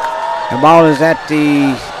 The ball is at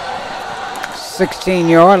the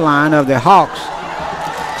 16-yard line of the Hawks.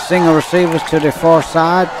 Single receivers to the far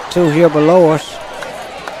side, 2 here below us.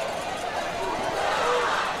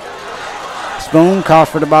 Spoon calls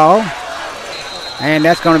for the ball. And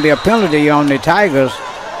that's going to be a penalty on the Tigers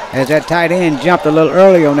as that tight end jumped a little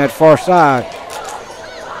early on that far side.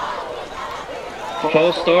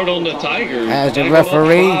 False start on the Tigers. As the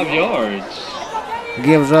referee 5 yards.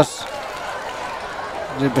 gives us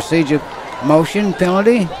the procedure motion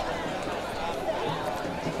penalty.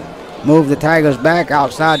 Move the Tigers back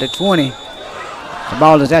outside the 20. The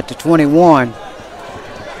ball is at the 21.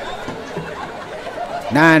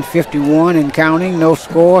 9:51 and counting. No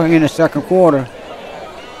score in the second quarter.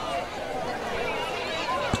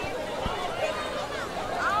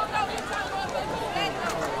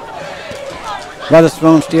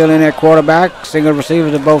 Weatherspoon still in at quarterback. Single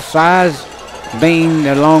receivers to both sides. Bean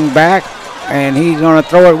the long back. And he's going to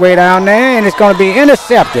throw it way down there. And it's going to be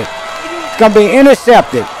intercepted. It's going to be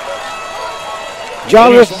intercepted.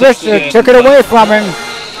 Jarvis Bristol took it away from him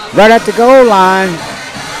right at the goal line.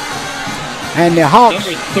 And the Hawks,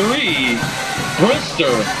 number 3,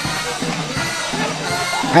 Bristol.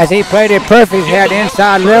 as he played it perfect, had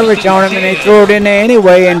inside leverage on him, and they threw it in there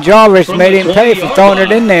anyway, and Jarvis made him pay for throwing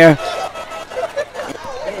it in there.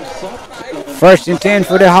 First and 10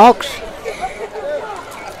 for the Hawks.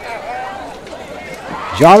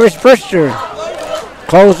 Jarvis Brister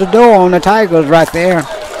closed the door on the Tigers right there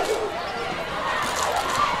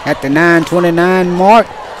at the 9:29 mark.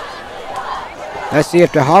 Let's see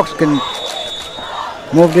if the Hawks can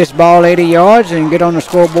move this ball 80 yards and get on the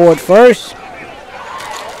scoreboard first.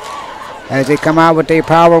 As they come out with their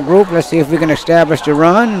power group, let's see if we can establish the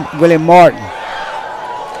run. Willie Martin.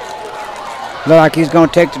 Look like he's going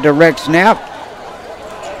to take the direct snap.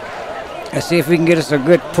 Let's see if we can get us a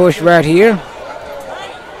good push right here.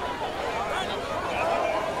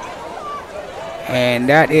 And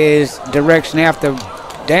that is direct snap to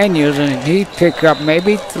Daniels, and he picked up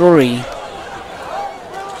maybe 3.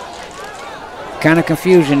 Kind of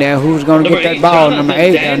confusion there. Who's going to get that ball? Number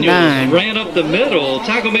 8 or 9. Ran up the middle.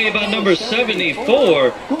 Tackle made by number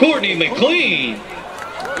 74, Courtney McLean.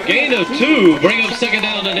 Gain of 2. Bring up second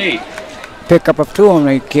down and 8. Pickup of 2 on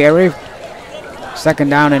the carry. Second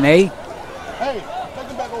down and 8. Hey, take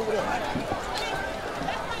him back over there.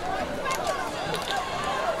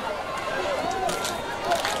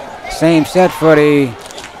 Same set for the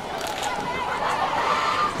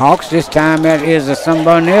Hawks. This time it is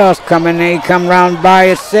somebody else coming. They come around by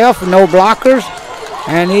itself, no blockers,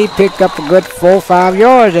 and he picked up a good 4 or 5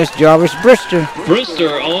 yards. That's Jarvis Brister.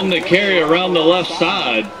 Brister on the carry around the left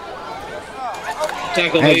side.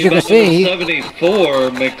 Tackle As made you by can see, number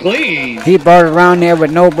 74, McLean. he brought it around there with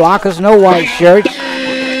no blockers, no white shirts.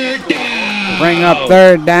 Bring up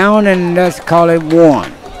third down, and let's call it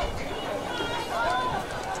 1.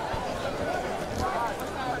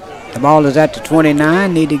 The ball is at the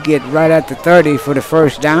 29. Need to get right at the 30 for the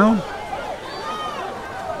first down.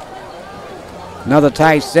 Another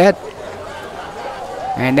tight set.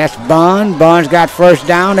 And that's Bond. Bond's got first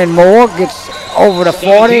down and more. Gets over the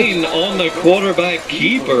 40. On the quarterback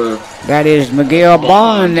keeper. That is Miguel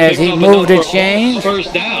Bond as he moved the chains.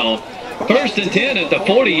 First down. First and 10 at the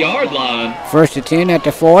 40-yard line. First and 10 at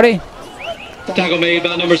the 40. Tackle made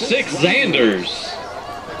by number 6, Zanders.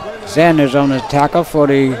 Sanders on the tackle for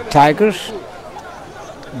the Tigers.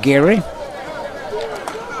 Gary.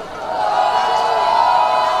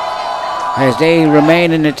 As they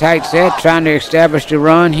remain in the tight set, trying to establish the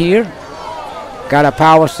run here. Got a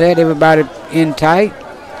power set, everybody in tight.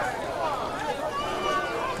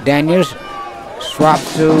 Daniels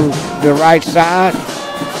swaps to the right side.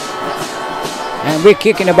 And we're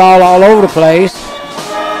kicking the ball all over the place.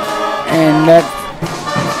 And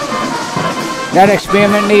that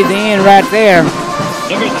experiment needs to end right there.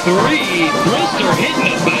 Number 3, Brister hitting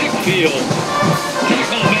the backfield.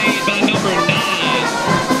 Tackle made by number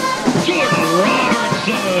 9, Jordan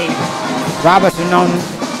Robertson. Robertson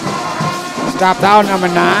stopped out number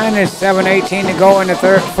 9. It's 7:18 to go in the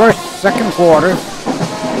second quarter.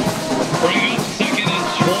 Bring up second and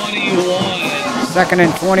 21. Second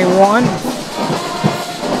and 21.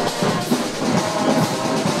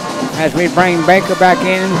 As we bring Baker back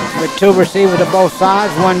in with 2 receivers to both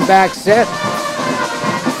sides, 1 back set.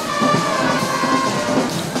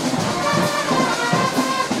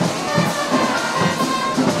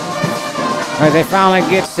 As they finally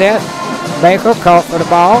get set, Baker caught for the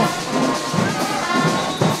ball.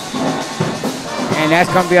 And that's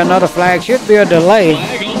going to be another flag. Should be a delay.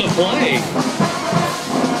 Flag on the play.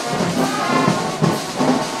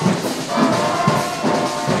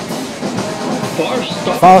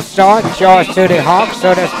 False start, charge to the Hawks,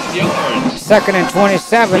 so that's second and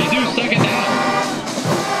 27. Second down.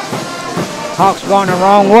 Hawks going the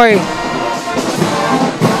wrong way.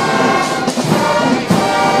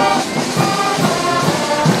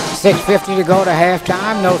 $6:50 to go to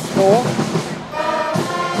halftime, no score.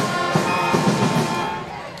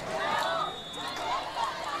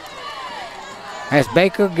 As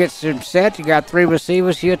Baker gets him set, you got 3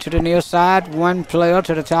 receivers here to the near side, 1 player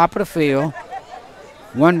to the top of the field.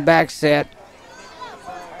 1 back set.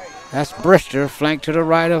 That's Brister, flanked to the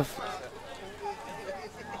right of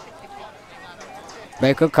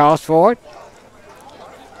Baker. Calls for it.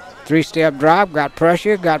 3-step drop, got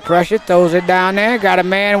pressure, throws it down there, got a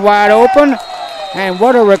man wide open. And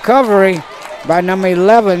what a recovery by number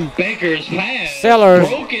 11, Baker's pass Sellers.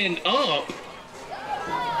 broken up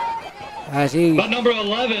As he by number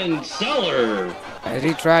 11, Seller. As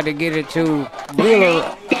he tried to get it to Wheeler.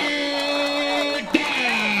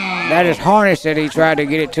 That is Harness that he tried to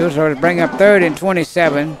get it to, so to bring up 3rd and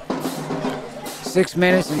 27. 6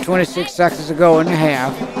 minutes and 26 seconds to go in the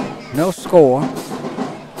half. No score.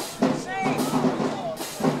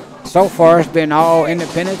 So far, it's been all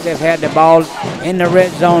independents. They've had the ball in the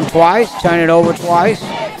red zone twice, turn it over twice.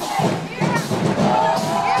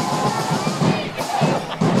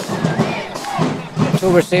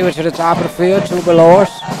 Two receivers to the top of the field, two below us.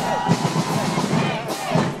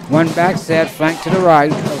 One back set, flank to the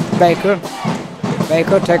right of Baker.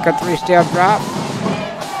 Baker take a three-step drop,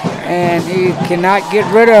 and he cannot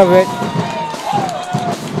get rid of it.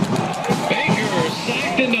 Baker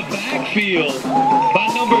sacked in the backfield by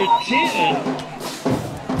number 10.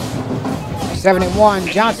 71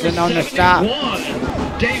 Johnson on the stop.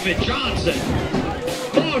 71, David Johnson.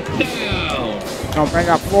 Fourth down. Gonna bring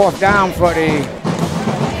up fourth down for the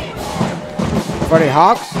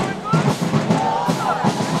Hawks.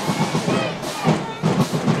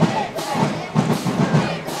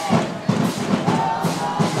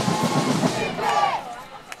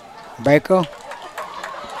 Baker.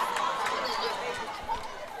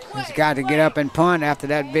 He's got to get up and punt after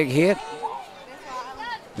that big hit.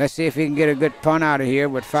 Let's see if he can get a good punt out of here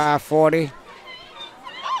with 5:40.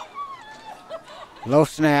 Low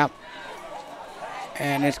snap.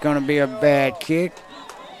 And it's going to be a bad kick.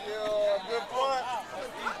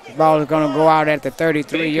 The ball is going to go out at the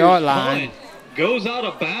 33-yard line. Goes out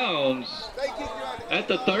of bounds at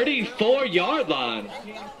the 34-yard line.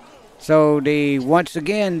 So once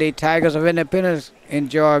again, the Tigers of Independence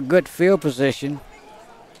enjoy a good field position.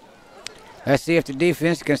 Let's see if the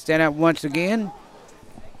defense can stand up once again.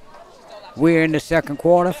 We're in the second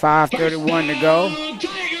quarter, 5:31 to go.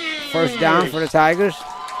 First down for the Tigers.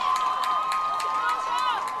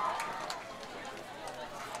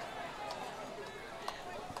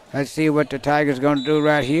 Let's see what the Tigers are going to do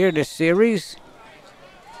right here this series.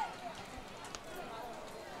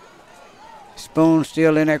 Spoon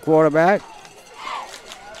still in at quarterback.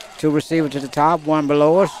 Two receivers to the top, one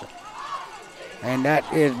below us. And that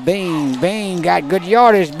is Bean. Bean got good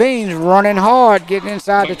yardage. Bean's running hard, getting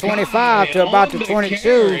inside the 25 to about the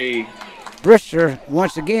 22. Brister,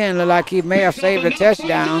 once again, looked like he may have saved a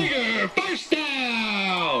touchdown.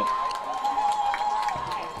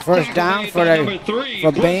 First down for Bean.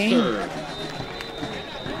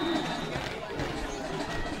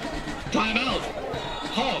 Timeout.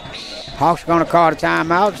 Hawks. Hawks going to call the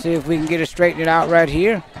timeout, see if we can get it straightened out right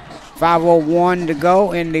here. 5:01 to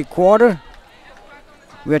go in the quarter.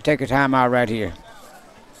 We'll take a timeout right here.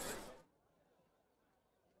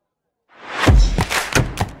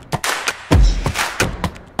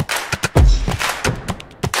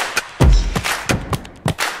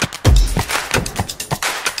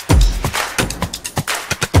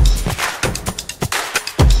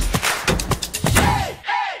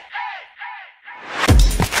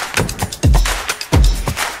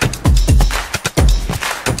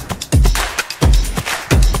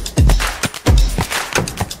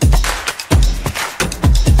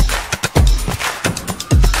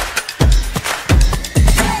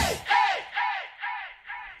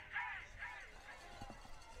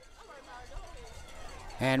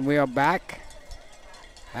 And we are back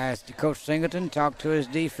as the Coach Singleton talked to his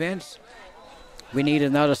defense. We need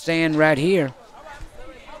another stand right here.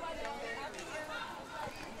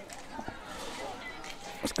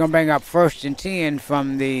 It's going to bring up 1st and 10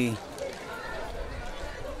 from the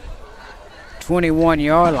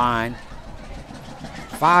 21-yard line.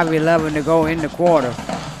 5:11 to go in the quarter.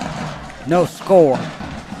 No score.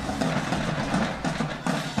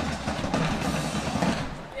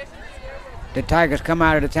 The Tigers come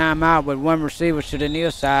out of the timeout with one receiver to the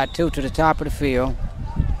near side, two to the top of the field.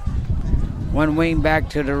 One wing back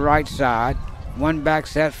to the right side. One back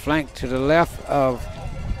set flank to the left of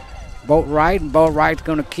Boatwright. And Boatwright's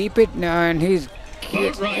going to keep it now, and he's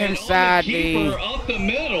inside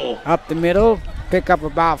up the middle. Pick up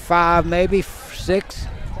about 5, maybe 6.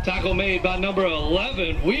 Tackle made by number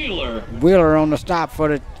 11, Wheeler. Wheeler on the stop for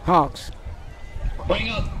the Hawks. Bring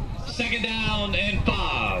up 2nd down and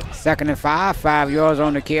 5. 2nd and 5, 5 yards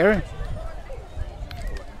on the carry.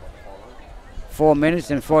 4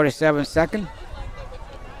 minutes and 47 seconds.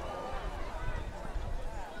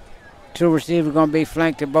 Two receivers going to be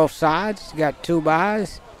flanked to both sides. Got 2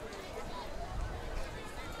 buys.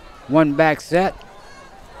 One back set.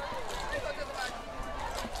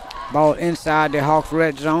 Ball inside the Hawks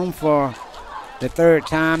red zone for the 3rd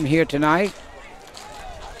time here tonight.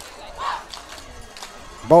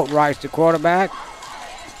 Boatwright's the quarterback.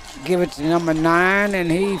 Give it to number 9,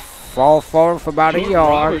 and he falls forward for about a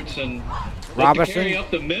yard. Robertson,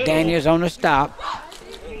 Daniels on the stop.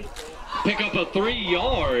 Pick up a 3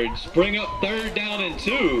 yards. Bring up 3rd down and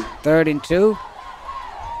 2. 3rd and 2.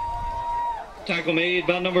 Tackle made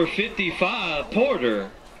by number 55,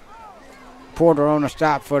 Porter. Porter on the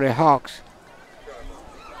stop for the Hawks.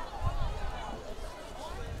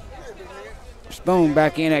 Spoon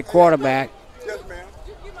back in at quarterback.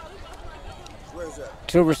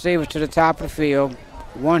 Two receivers to the top of the field.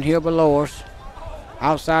 One here below us.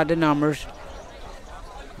 outside the numbers.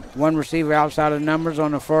 One receiver outside of the numbers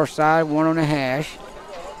on the first side, one on the hash.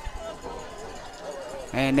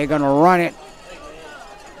 And they're going to run it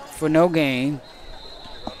for no gain.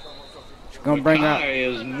 It's going to bring up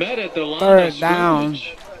is met at the line third of down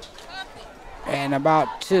scrimmage and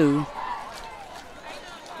about 2.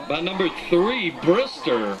 by number 3,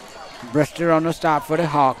 Brister. Brister on the stop for the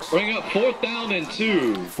Hawks. Bring up 4th down and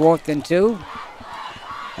 2. 4th and 2.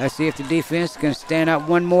 Let's see if the defense can stand up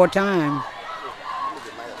one more time.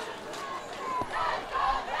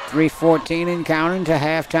 3:14 and counting to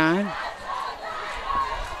halftime.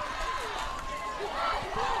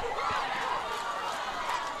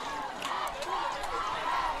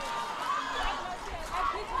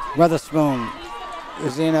 Witherspoon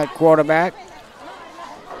is in at quarterback.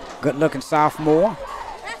 Good looking sophomore.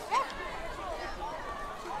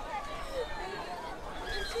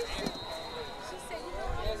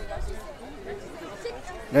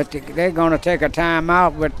 They're going to take a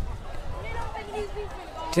timeout with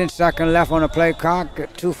 10 seconds left on the play clock,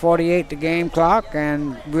 2:48 the game clock,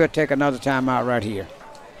 and we'll take another timeout right here.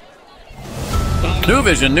 New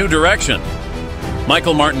vision, new direction.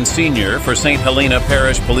 Michael Martin Sr. for St. Helena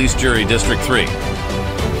Parish Police Jury District 3.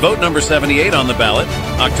 Vote number 78 on the ballot,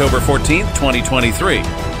 October 14th, 2023.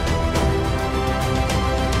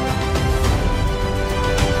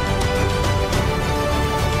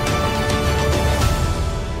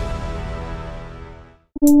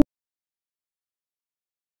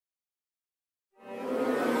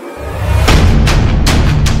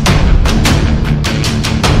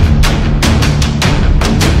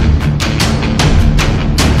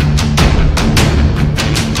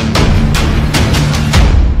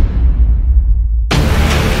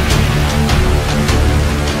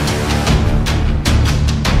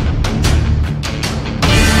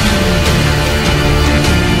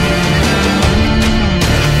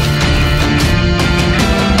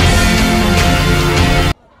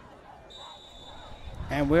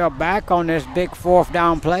 We're back on this big 4th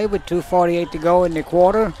down play with 2:48 to go in the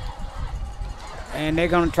quarter. And they're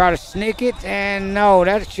going to try to sneak it. And no,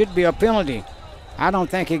 that should be a penalty. I don't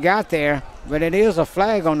think he got there, but it is a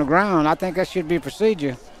flag on the ground. I think that should be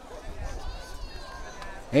procedure.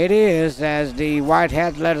 It is, as the white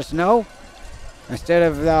hat let us know. Instead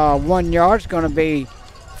of 1 yard, it's going to be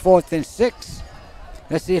 4th and 6.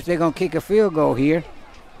 Let's see if they're going to kick a field goal here.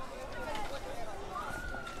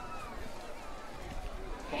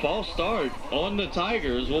 False start on the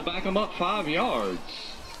Tigers. We'll back them up 5 yards.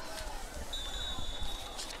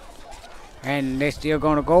 And they're still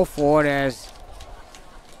going to go for it as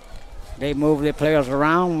they move their players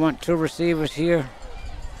around. Want 2 receivers here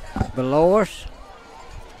below us.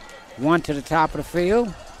 1 to the top of the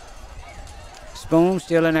field. Spoon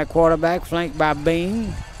still in that quarterback, flanked by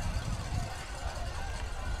Bean.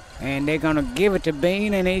 And they're going to give it to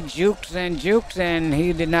Bean, and he jukes, and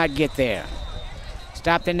he did not get there.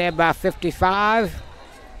 Stopped in there by 55.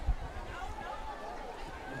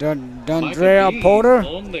 Dundrell Porter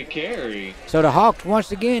on the carry. So the Hawks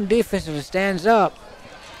once again defensively stands up,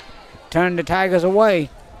 turn the Tigers away.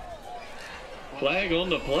 Flag on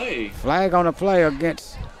the play. Flag on the play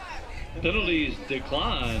against. Penalties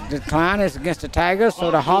decline. Decline is against the Tigers, so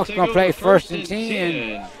the Hawks gonna play 1st and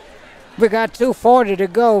 10. We got 2:40 to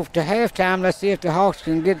go to halftime. Let's see if the Hawks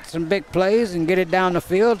can get some big plays and get it down the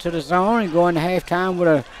field to the zone and go into halftime with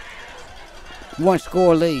a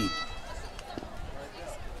 1-score lead.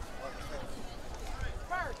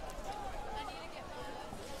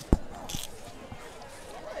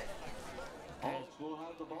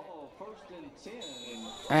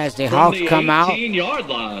 As the Hawks come out, 18-yard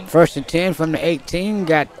line. 1st and 10 from the 18,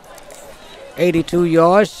 got 82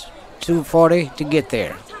 yards, 2:40 to get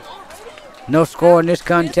there. No score in this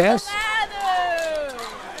contest.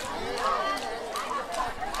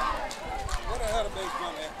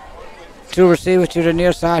 Two receivers to the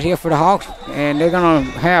near side here for the Hawks, and they're going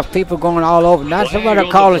to have people going all over. Now somebody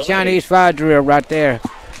call a Chinese fire drill right there,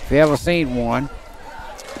 if you ever seen one.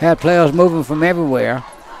 Had players moving from everywhere.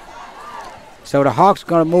 So the Hawks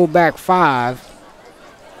going to move back 5.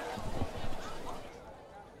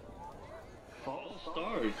 False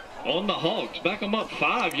start on the Hawks. Back them up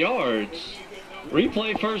 5 yards.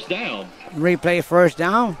 Replay 1st down. Replay 1st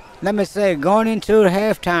down. Let me say, going into the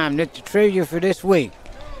halftime, that's the trivia for this week.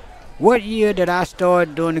 What year did I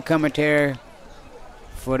start doing the commentary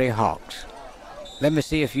for the Hawks? Let me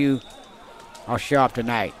see if you are sharp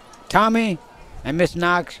tonight. Tommy and Miss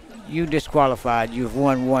Knox, you disqualified. You've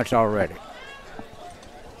won once already.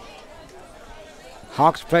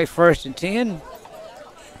 Hawks play 1st and 10.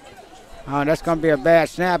 That's going to be a bad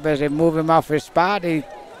snap as they move him off his spot. He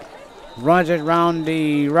Runs it around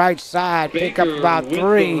the right side. Pick up about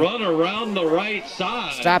 3. Run around the right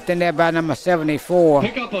side. Stopped in there by number 74.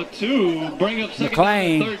 Pick up a 2. Bring up second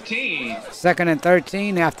McLean. and 13. Second and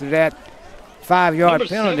 13 after that 5-yard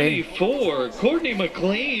penalty. 74, Courtney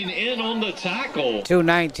McLean in on the tackle.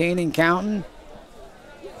 2:19 and counting.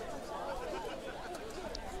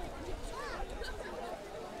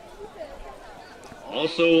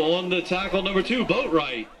 Also on the tackle, number 2,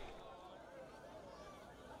 Boatwright.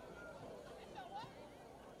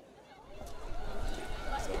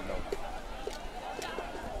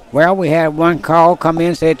 Well, we had one call come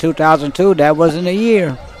in, said 2002. That wasn't a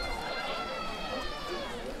year.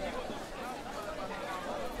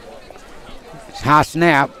 High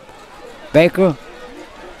snap. Baker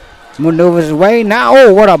maneuvers his way. Now,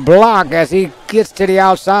 oh, what a block as he gets to the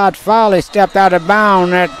outside foul. He stepped out of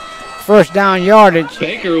bounds at first down yardage.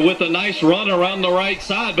 Baker with a nice run around the right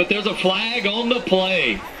side, but there's a flag on the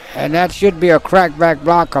play. And that should be a crackback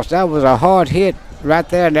block because that was a hard hit right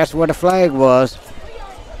there, and that's what the flag was.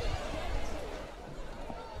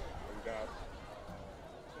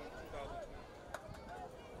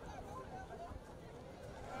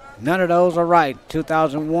 None of those are right.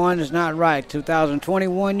 2001 is not right.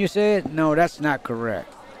 2021, you said? No, that's not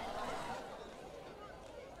correct.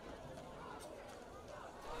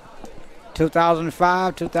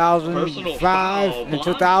 2005, 2005, and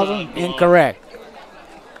 2000, incorrect.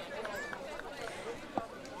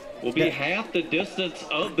 Will be half the distance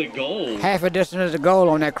of the goal. Half a distance of the goal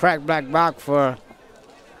on that crackback block for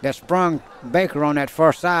that sprung Baker on that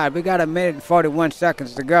first side. We got 1 minute and 41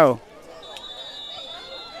 seconds to go.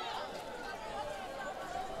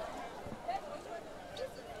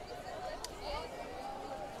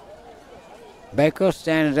 Baker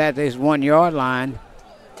stands at his 1-yard line.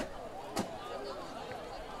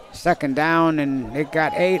 Second down, and it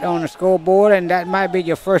got 8 on the scoreboard, and that might be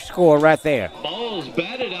your first score right there. Ball's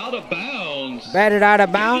batted out of bounds. Batted out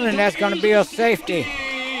of bounds, and that's going to be a safety. How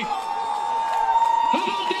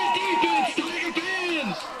about that defense, Tiger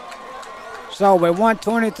fans? So with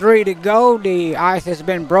 1:23 to go, the ice has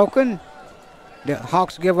been broken. The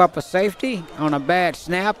Hawks give up a safety on a bad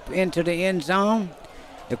snap into the end zone.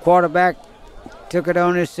 The quarterback took it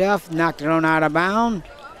on himself, knocked it on out of bounds,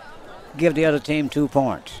 give the other team 2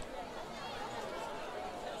 points.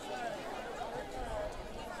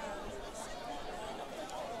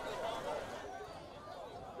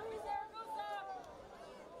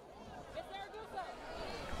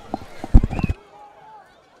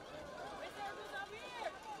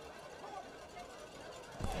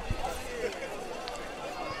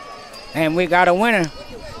 And we got a winner.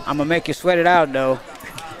 I'm going to make you sweat it out, though.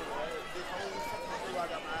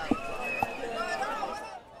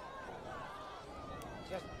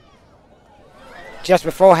 Just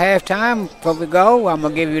before halftime, before we go, I'm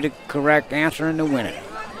going to give you the correct answer and the winner.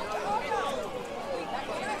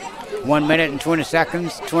 1 minute and 20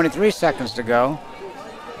 seconds, 23 seconds to go.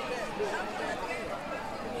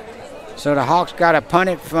 So the Hawks got to punt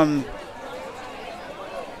it from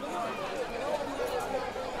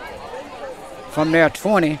their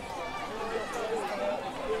 20.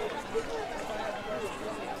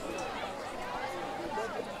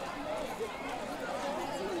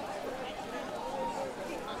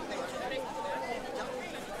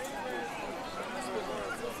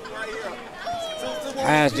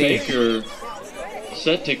 As Baker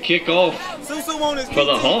set to kick off for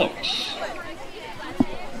the Hawks.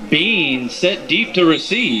 Bean set deep to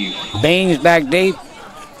receive. Beans back deep.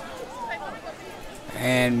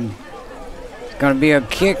 And it's going to be a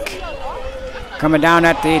kick coming down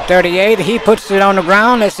at the 38. He puts it on the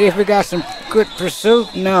ground. Let's see if we got some good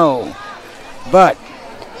pursuit. No. But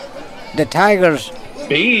the Tigers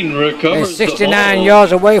Bean recovers 69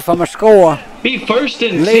 yards away from a score. Be first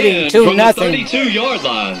and leading 10 from 2-0. the 32-yard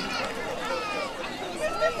line.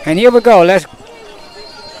 And here we go.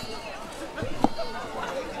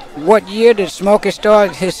 What year did Smokey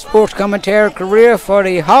start his sports commentary career for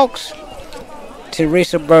the Hawks?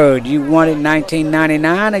 Teresa Bird. You won it in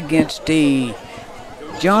 1999 against the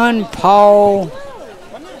John Paul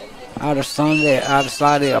out of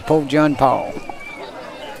Slidell, Pope John Paul.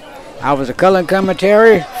 I was a color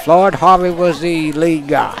commentary. Floyd Harvey was the lead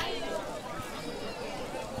guy.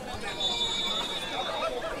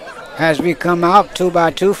 As we come out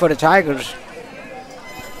 2-2 for the Tigers.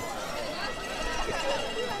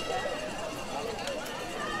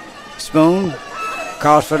 Spoon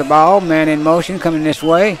calls for the ball. Man in motion coming this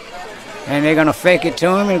way. And they're going to fake it to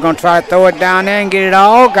him. They're going to try to throw it down there and get it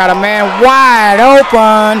all. Got a man wide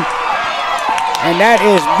open. And that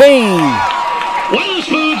is Bean.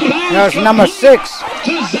 That's number 6.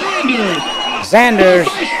 To Xanders. Xanders.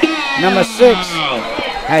 number 6,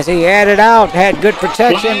 as he added out, had good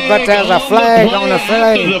protection, but there's a flag on the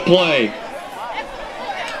play.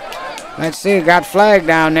 Let's see, got flag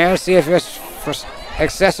down there. See if it's for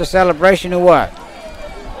excessive celebration or what.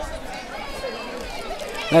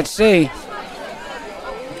 Let's see.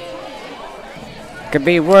 Could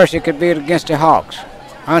be worse. It could be against the Hawks.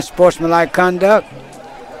 Unsportsmanlike conduct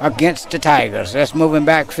against the Tigers. That's moving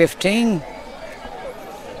back 15.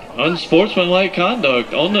 Unsportsmanlike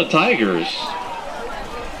conduct on the Tigers.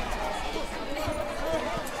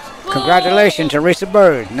 Congratulations, Teresa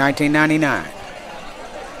Bird, 1999.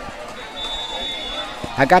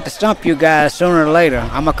 I got to stump you guys sooner or later.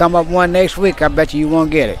 I'm going to come up one next week. I bet you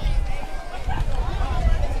won't get it.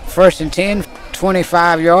 1st and 10,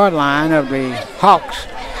 25-yard line of the Hawks.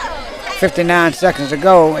 59 seconds to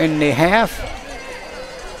go in the half.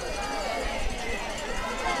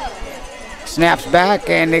 Snaps back,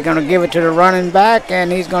 and they're going to give it to the running back,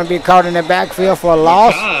 and he's going to be caught in the backfield for a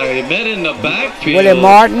loss. He met in the backfield. Willie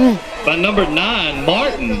Martin. By number 9,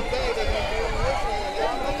 Martin.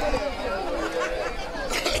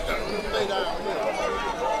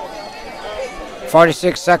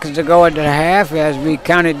 .46 seconds to go into the half as we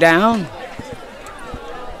count it down.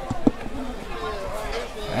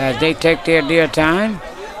 As they take their dear time.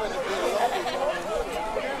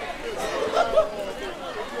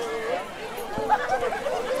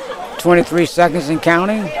 .23 seconds and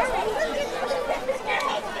counting.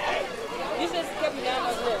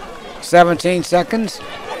 17 seconds.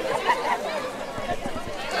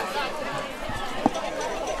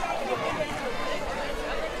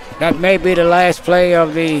 That may be the last play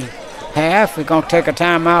of the half. We're going to take a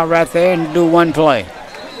timeout right there and do one play.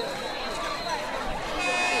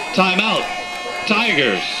 Timeout,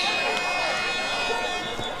 Tigers.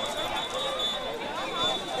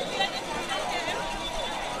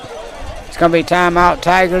 It's going to be timeout,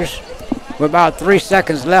 Tigers, with about 3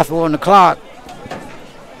 seconds left on the clock.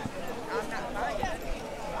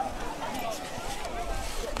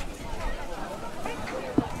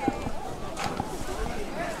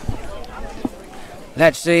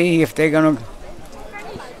 Let's see if they're going to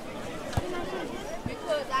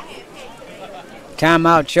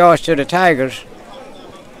timeout charge to the Tigers.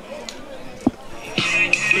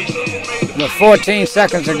 With 14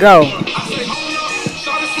 seconds to go.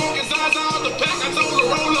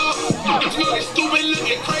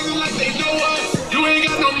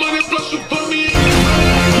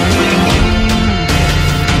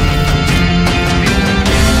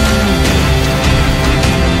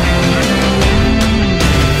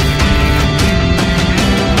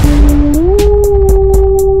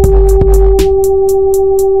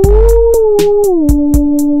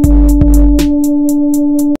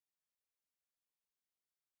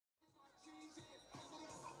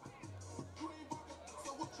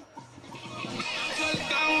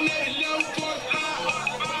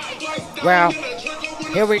 Well,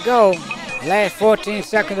 here we go. Last 14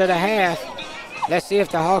 seconds of the half. Let's see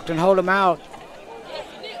if the Hawks can hold them out.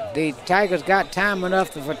 The Tigers got time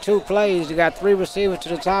enough for 2 plays. You got 3 receivers to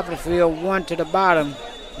the top of the field, 1 to the bottom.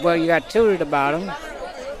 Well, you got 2 to the bottom.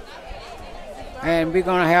 And we're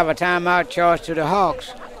going to have a timeout charge to the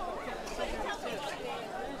Hawks.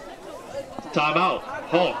 Timeout,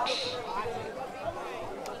 Hawks.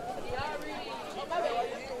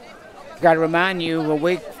 Got to remind you, a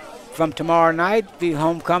week from tomorrow night, be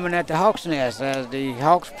homecoming at the Hawks Nest as the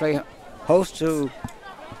Hawks play host to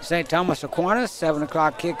St. Thomas Aquinas, 7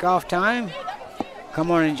 o'clock kickoff time. Come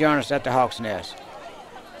on and join us at the Hawks Nest.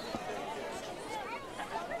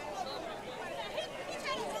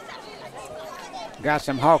 Got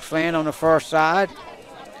some Hawks fans on the first side.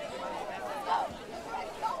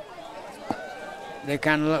 They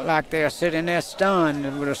kind of look like they're sitting there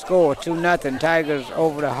stunned with a score 2-0 Tigers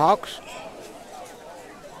over the Hawks.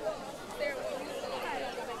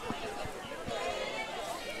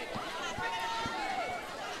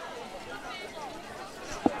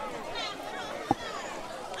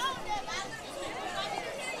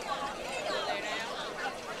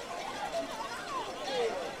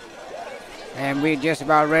 And we're just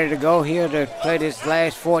about ready to go here to play this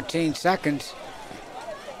last 14 seconds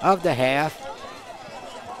of the half.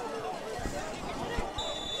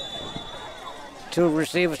 2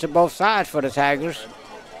 receivers to both sides for the Tigers.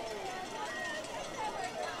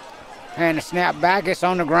 And the snap back, it's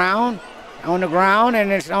on the ground,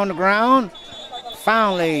 and it's on the ground.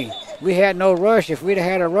 Finally, we had no rush. If we'd have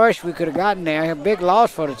had a rush, we could have gotten there. A big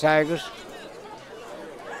loss for the Tigers.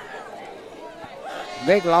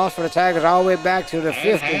 Big loss for the Tigers all the way back to the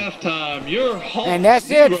 50. Halftime, and that's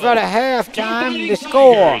it for the halftime. The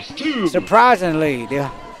score, surprisingly, the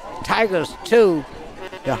Tigers 2,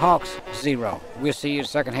 The Hawks 0. We'll see you in the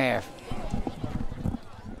second half.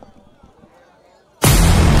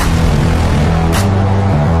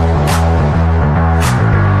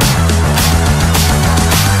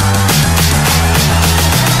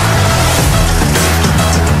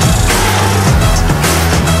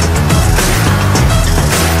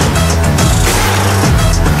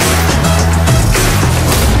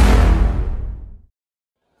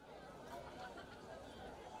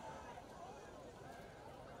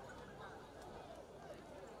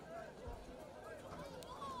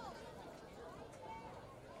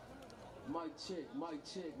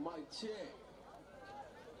 Mic check.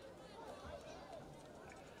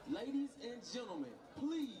 Ladies and gentlemen,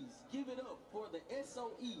 please give it up for the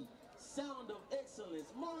SOE, Sound of Excellence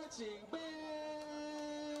Marching Band.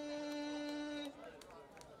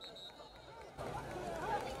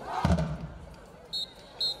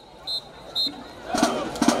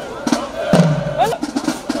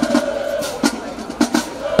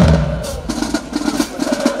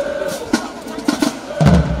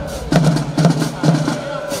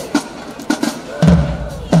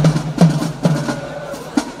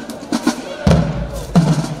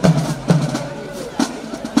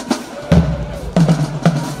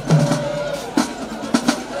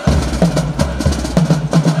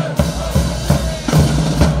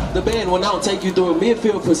 Will now take you through a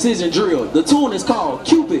midfield precision drill. The tune is called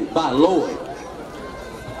Cupid by Lloyd.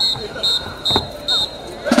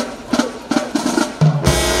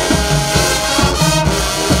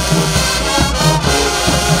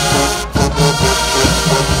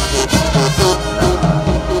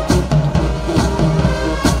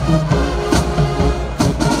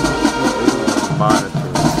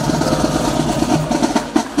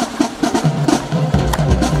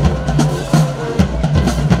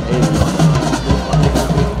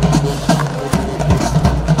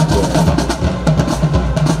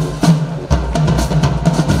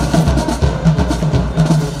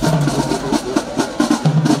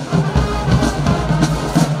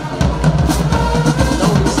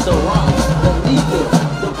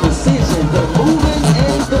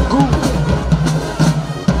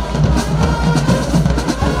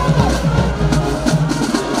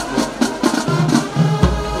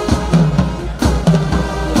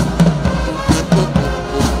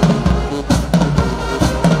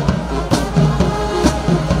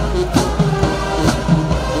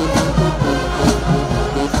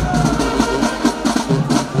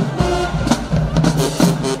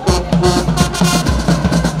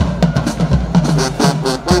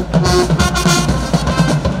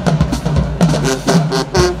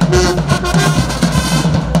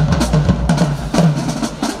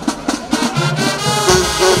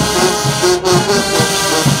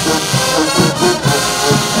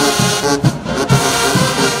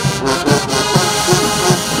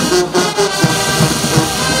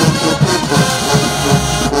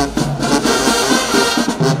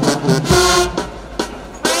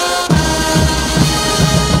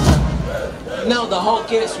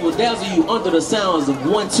 Will dazzle you under the sounds of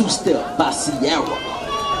 1-2 Step by Sierra.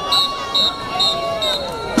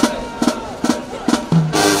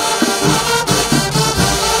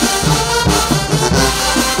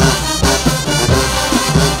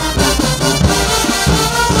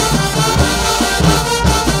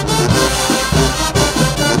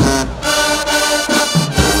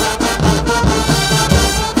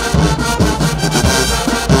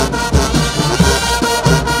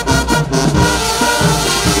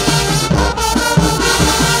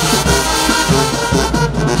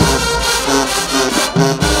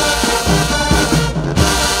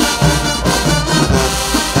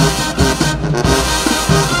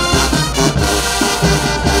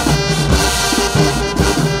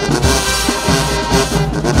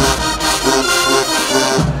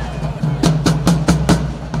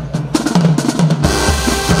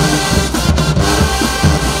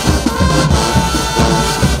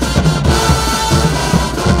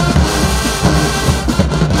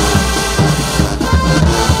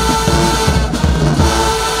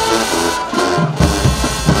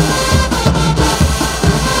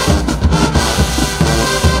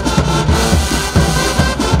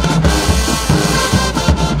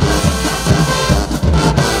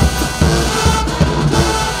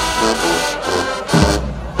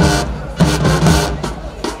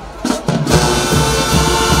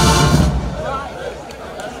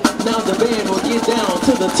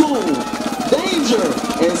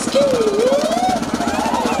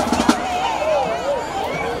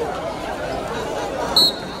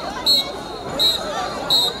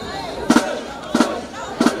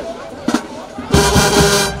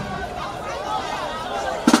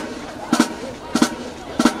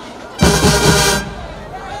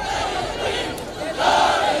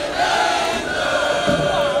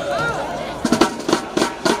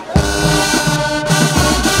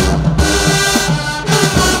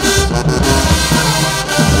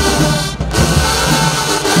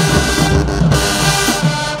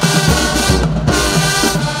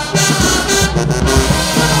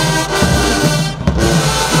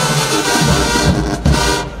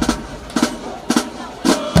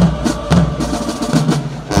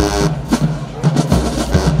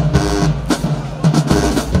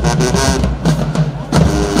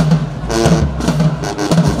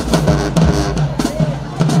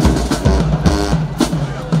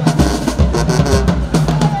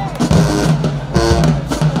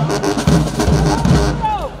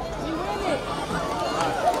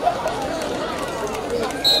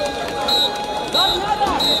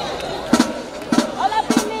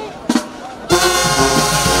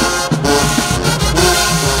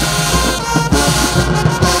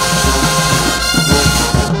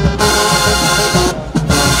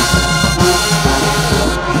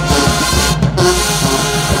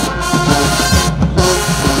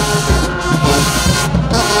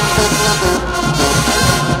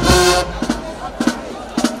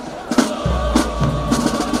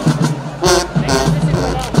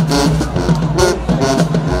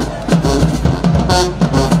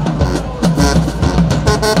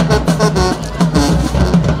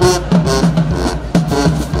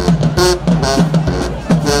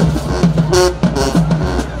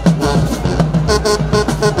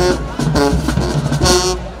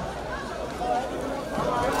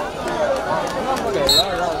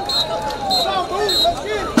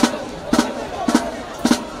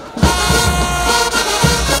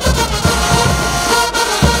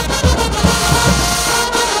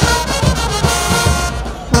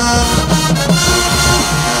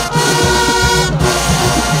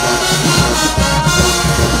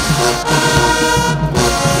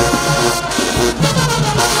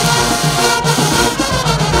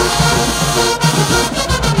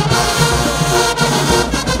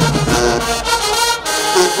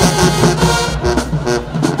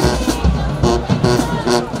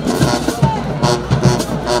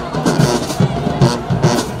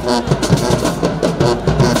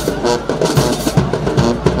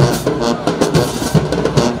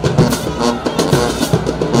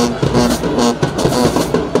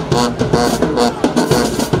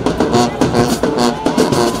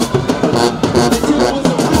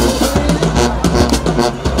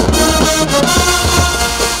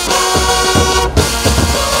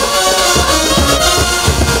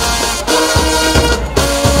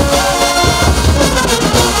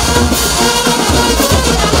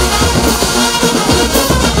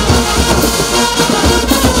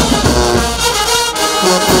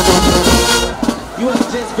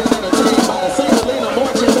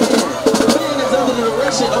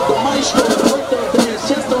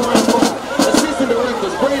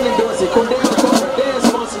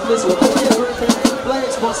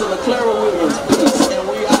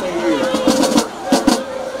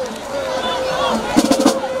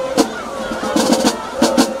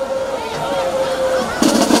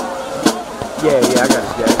 Yeah, I got it,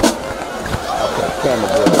 Jack. Okay, camera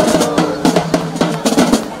good.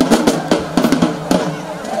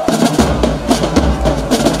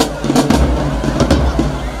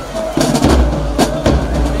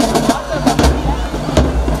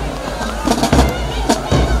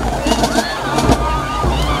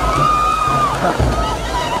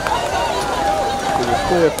 It was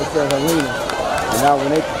clear for Helena, and now when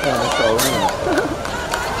they perform, it's Helena.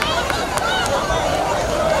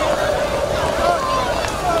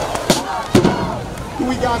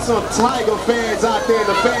 We got some Tiger fans out there in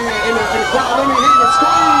the crowd. Let me hear you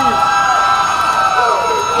scream.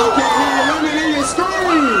 I can't hear you. Let me hear you scream.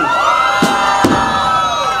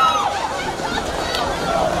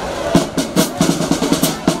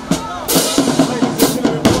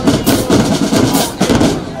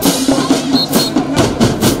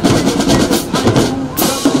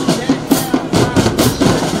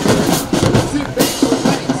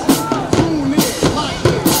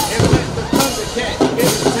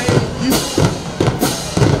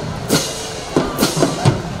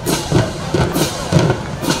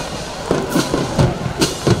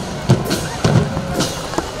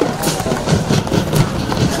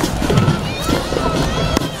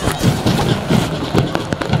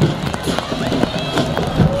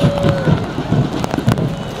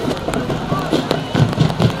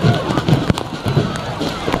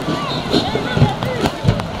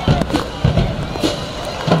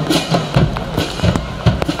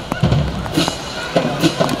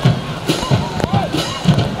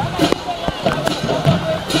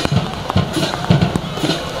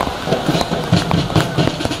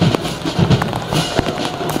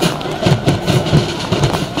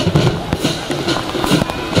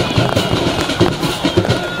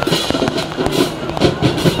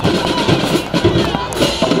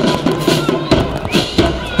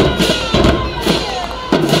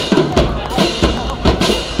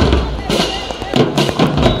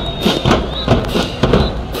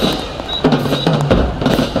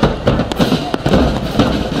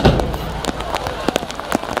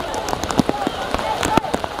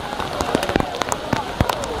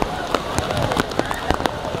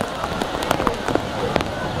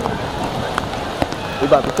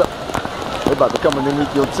 They about to come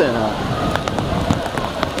underneath your tent, huh?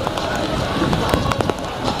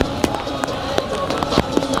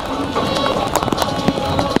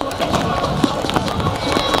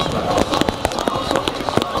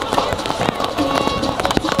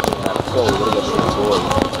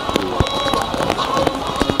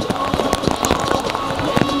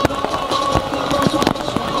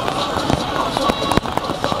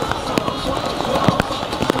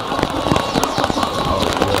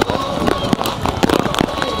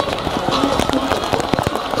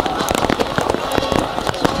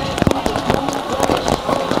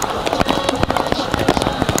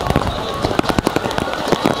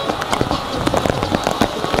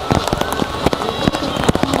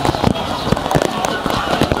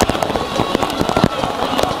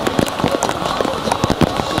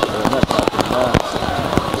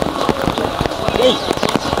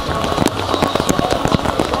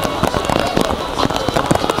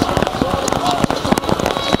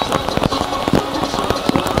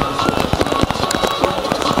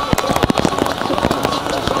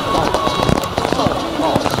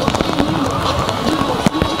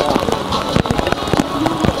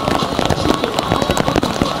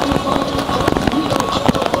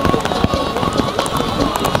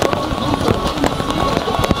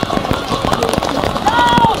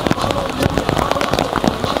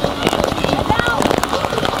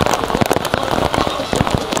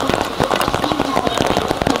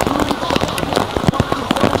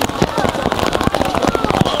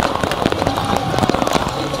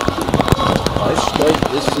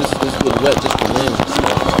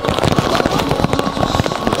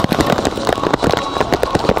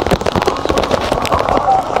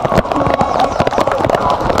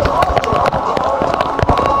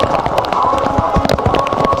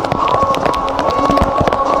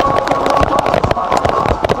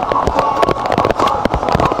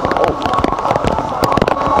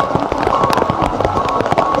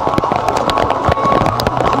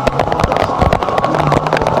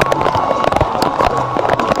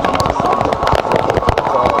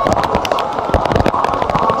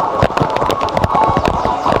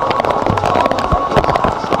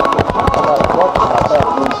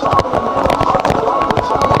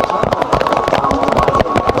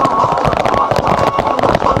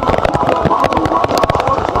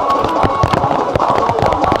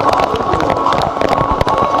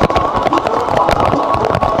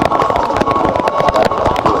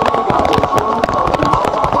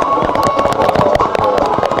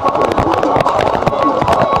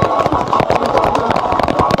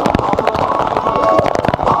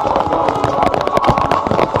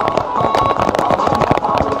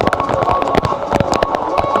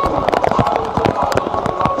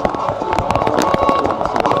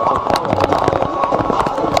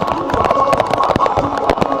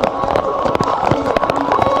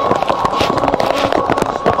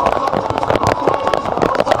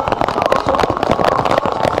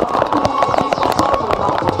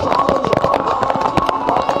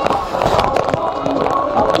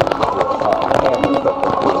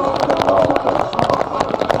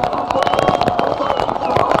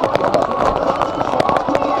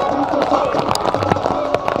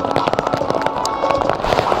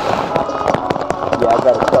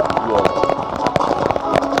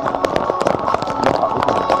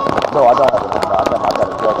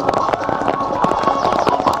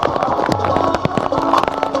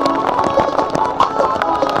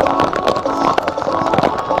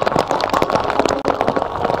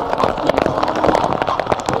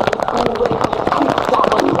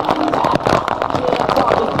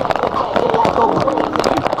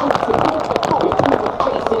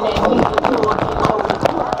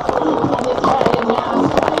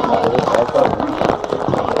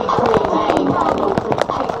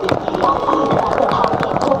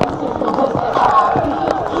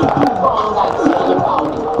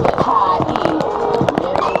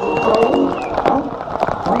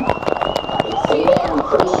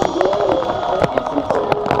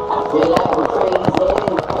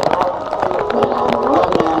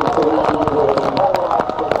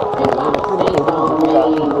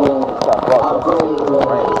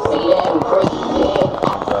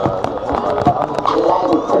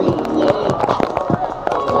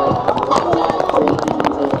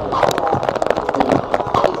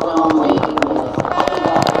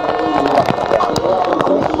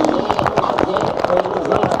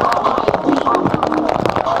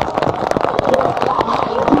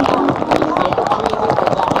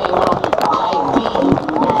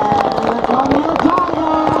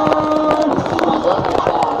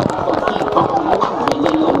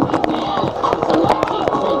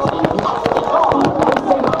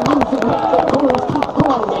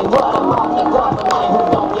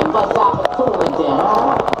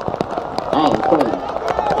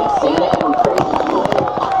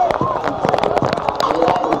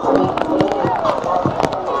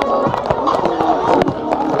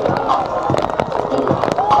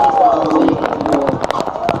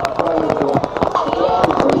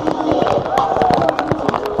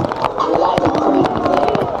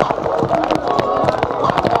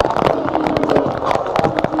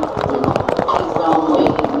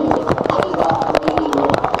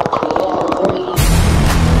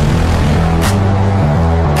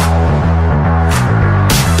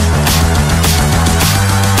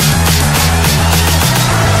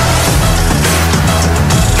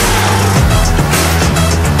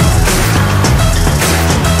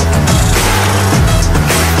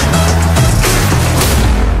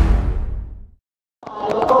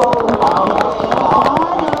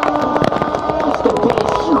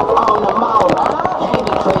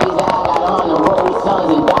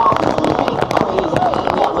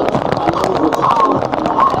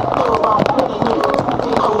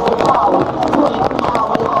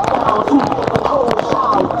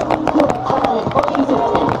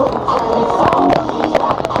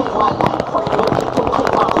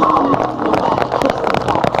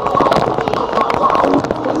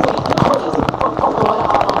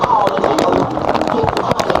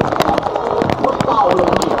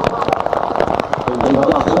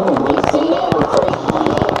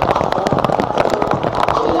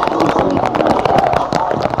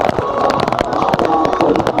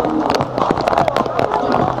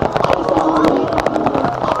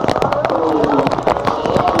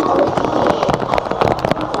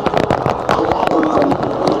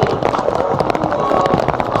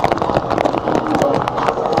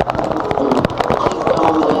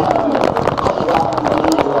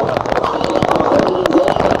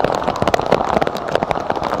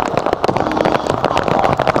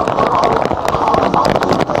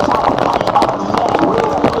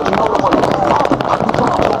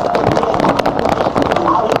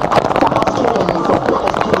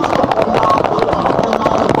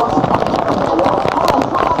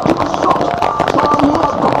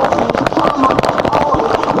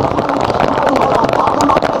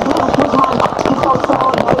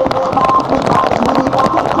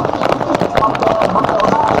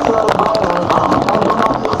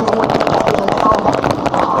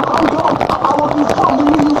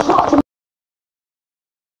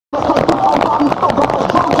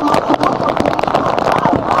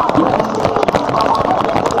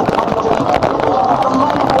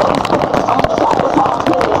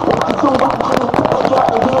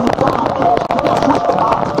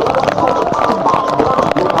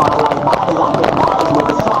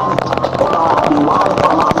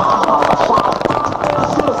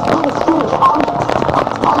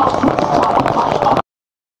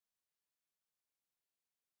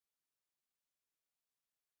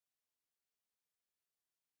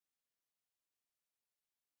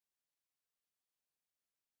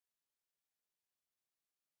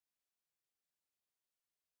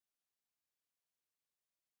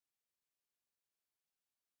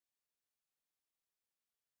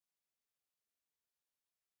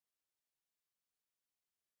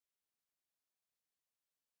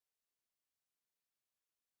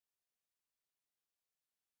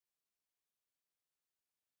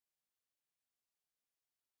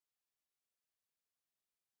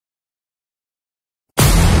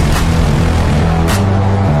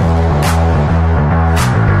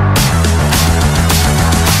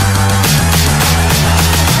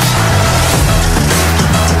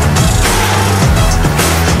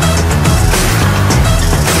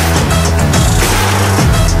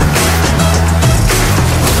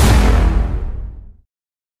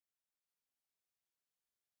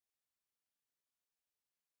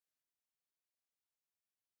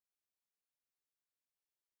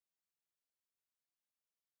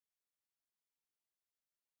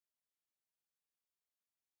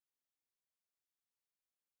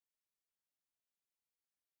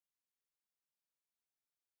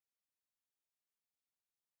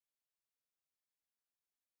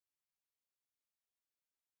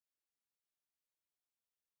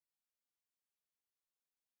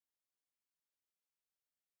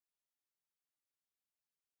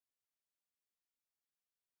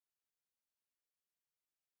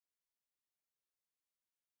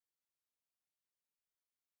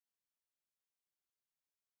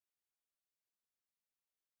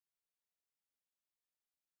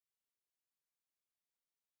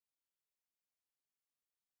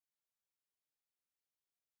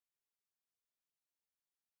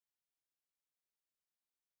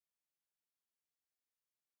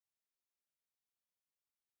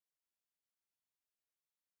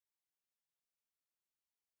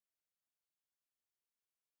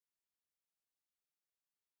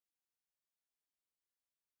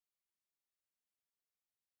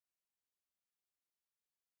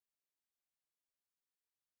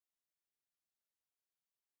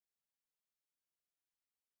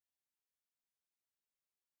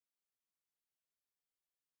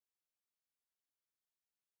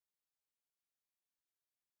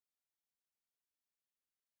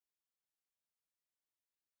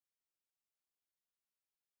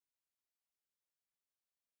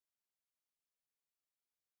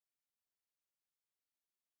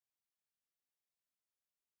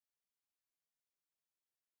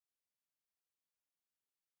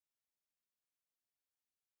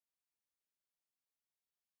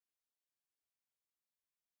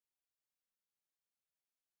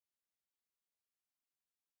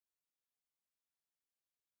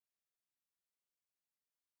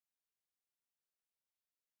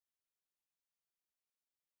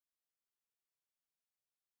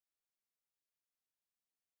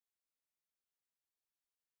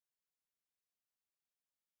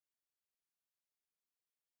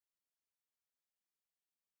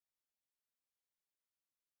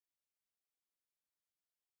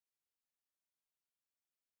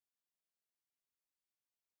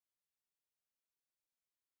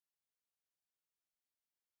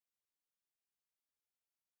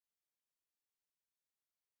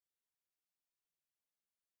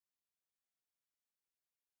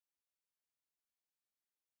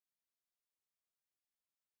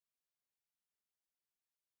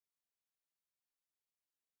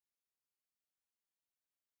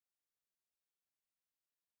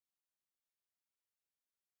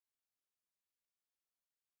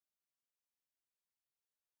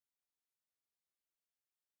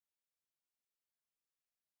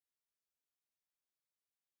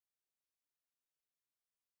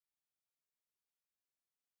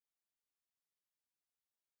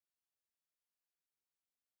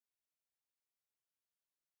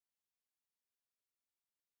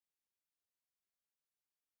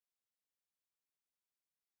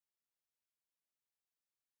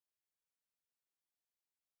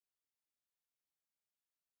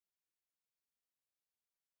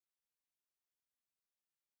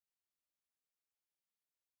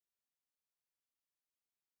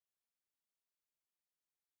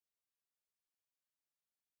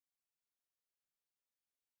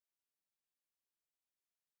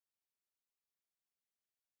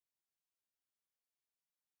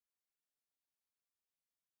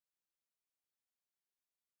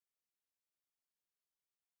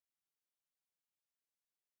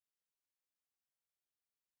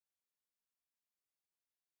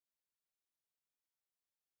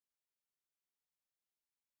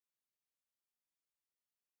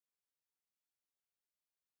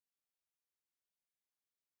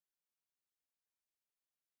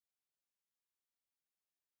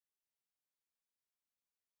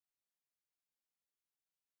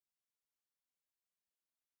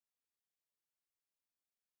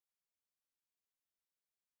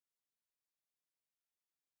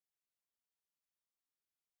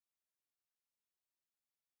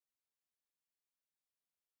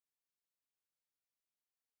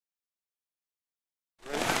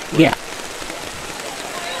 Yeah.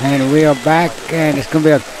 And we are back, and it's going to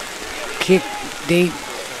be a kick deep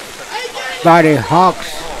by the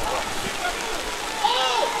Hawks.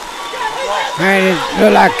 And it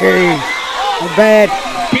looked like a bad.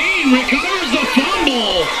 Bean recovers the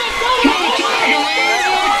fumble. For the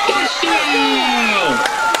touchdown.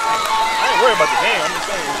 I ain't worried about the game. I'm just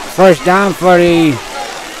saying. First down for the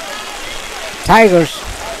Tigers.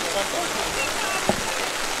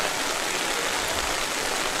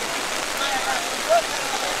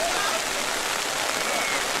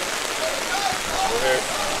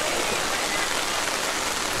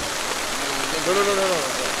 No.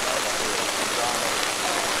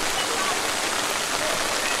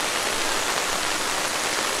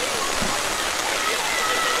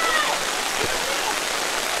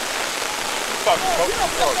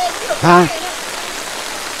 Huh?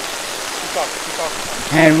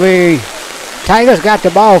 And Tigers got the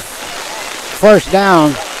ball first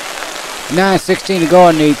down. 9:16 to go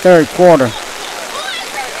in the third quarter.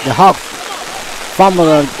 The Hawks fumbled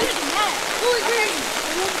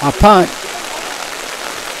a punt.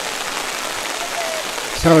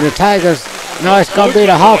 So the Tigers, no, it's going to be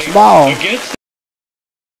the Hawks ball. Against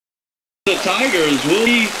the Tigers will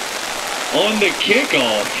be on the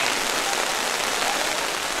kickoff.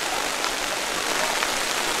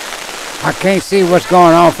 I can't see what's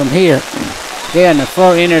going on from here. They're in the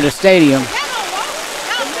far end of the stadium.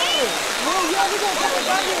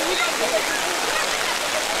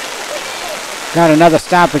 Got another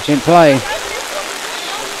stoppage in play.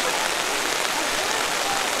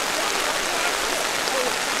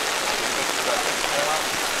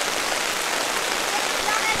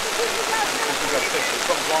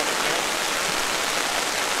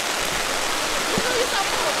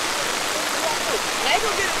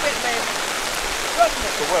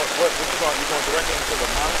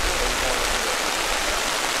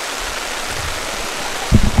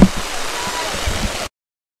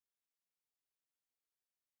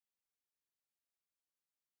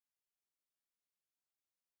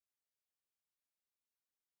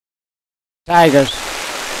 Tigers.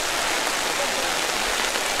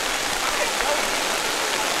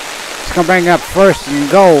 It's going to bring up first and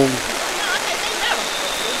goal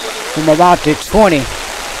from about the 20.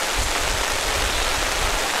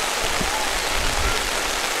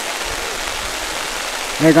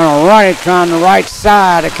 They're going to run it on the right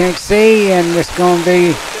side. I can't see, and it's going to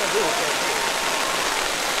be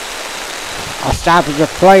a stoppage of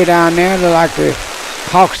play down there. Look like the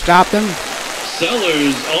Hawks stopped them.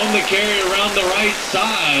 Sellers on the carry around the right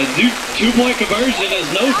side. Two-point conversion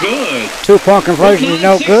is no good. Two-point conversion is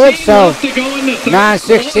no good, so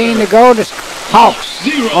 9:16 to go. The Hawks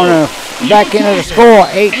on the back end of the score.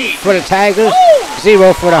 8 for the Tigers,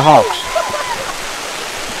 0 for the Hawks.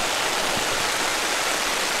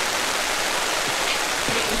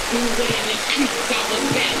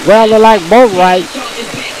 Well, they like both right.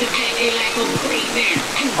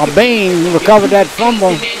 Bean recovered that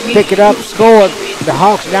fumble, pick it up, scored. The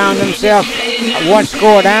Hawks down themselves, one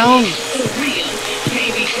score down.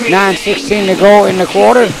 9:16 to go in the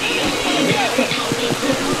quarter.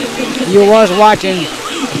 You was watching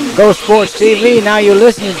Go Sports TV, now you're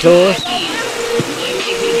listening to us.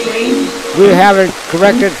 We'll have it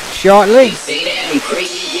corrected shortly.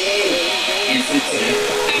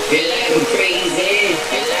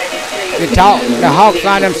 The Hawks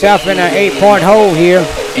find themselves in an 8-point hole here.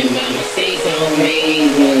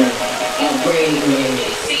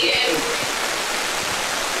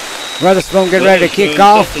 Weatherspoon get ready to kick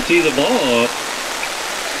off. To tee the ball up.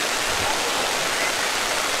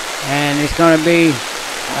 And it's going to be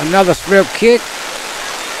another strip kick.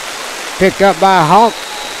 Picked up by a Hawk.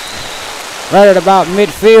 Right at about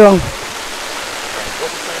midfield.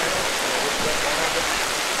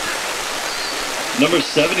 Number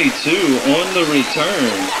 72 on the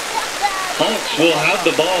return. Hawks will have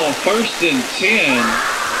the ball first and 10.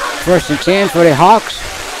 First and 10 for the Hawks.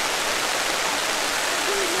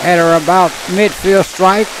 At or about midfield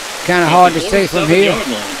stripe. Kind of hard to say from here.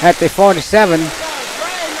 At the 47.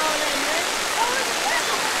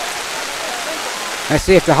 Let's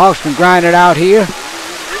see if the Hawks can grind it out here.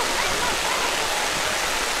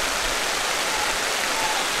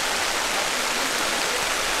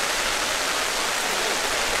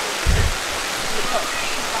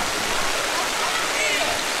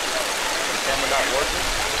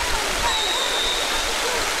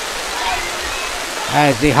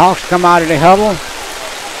 As the Hawks come out of the huddle.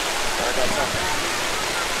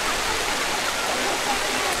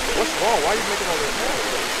 What's wrong? Why are you making all this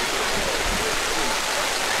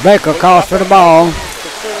noise? Baker calls for the ball. I'm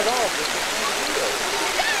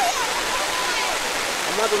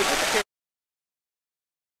not going to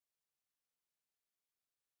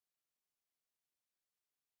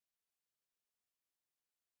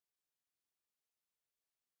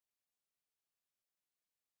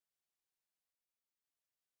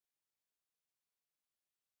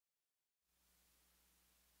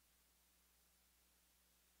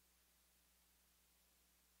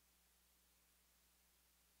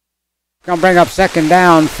Gonna bring up second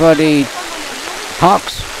down for the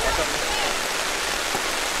Hawks.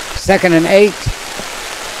 2nd and 8.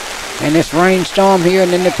 In this rainstorm here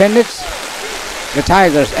in Independence. The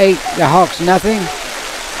Tigers 8, the Hawks nothing.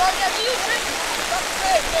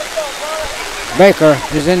 Baker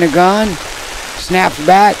is in the gun. Snaps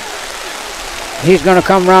back. He's gonna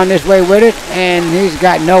come around this way with it, and he's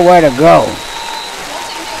got nowhere to go.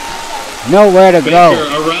 Nowhere to go.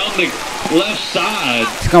 Around the left side.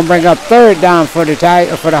 It's gonna bring up 3rd down for the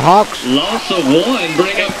Hawks. Loss of 1,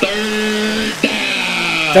 bring up 3rd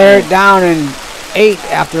down. 3rd down and 8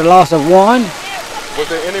 after the loss of 1. Was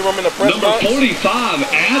there any room in the press Number box? 45,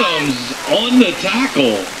 Adams on the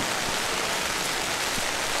tackle.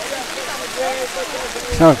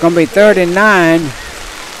 So it's gonna be 3rd and 9.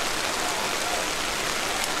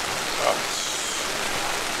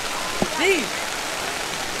 Steve,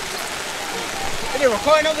 are they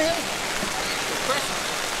recording over here?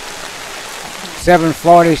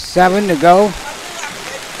 7:47 to go.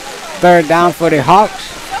 3rd down for the Hawks.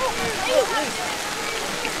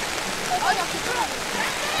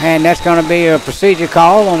 And that's going to be a procedure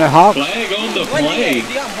call on the Hawks. Flag on the play.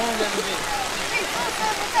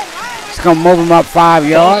 It's going to move them up 5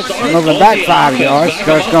 yards. Move them back 5 yards.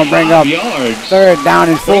 So it's going to bring up 3rd down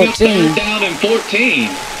and 14. 3rd down and 14.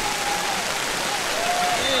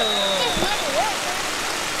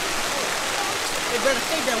 They better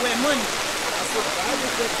say that way money.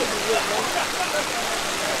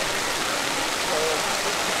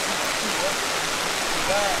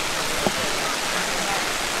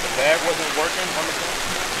 Bag wasn't working on the phone.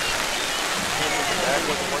 Bag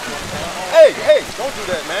wasn't working on the phone. Hey, don't do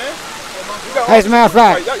that, man. Hey, as a matter of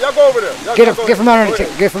fact, y'all go over there. Get from under the.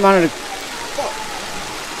 Get from under the.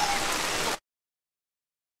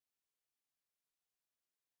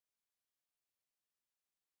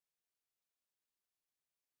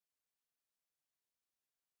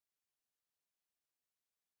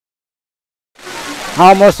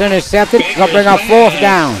 Almost intercepted. It's going to bring up 4th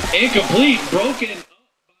down. Incomplete, broken up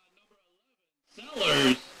by number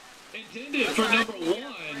 11. Sellers, intended for number 1.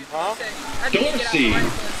 Dorsey.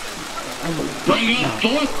 Bring up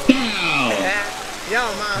 4th down.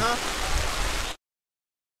 Y'all mind, huh?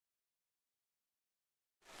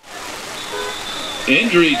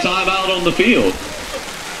 Injury timeout on the field.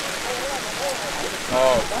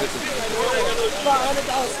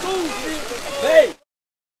 Hey!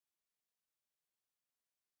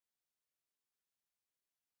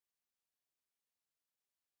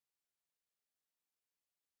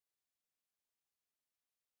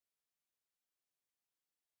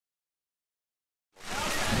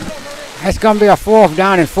 That's going to be a 4th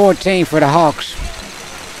down and 14 for the Hawks.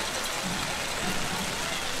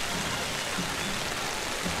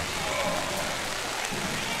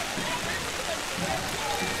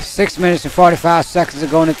 Six minutes and 45 seconds to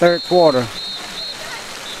go in the 3rd quarter.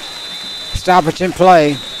 Stoppage in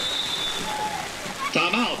play.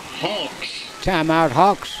 Timeout, Hawks. Timeout,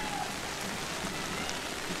 Hawks.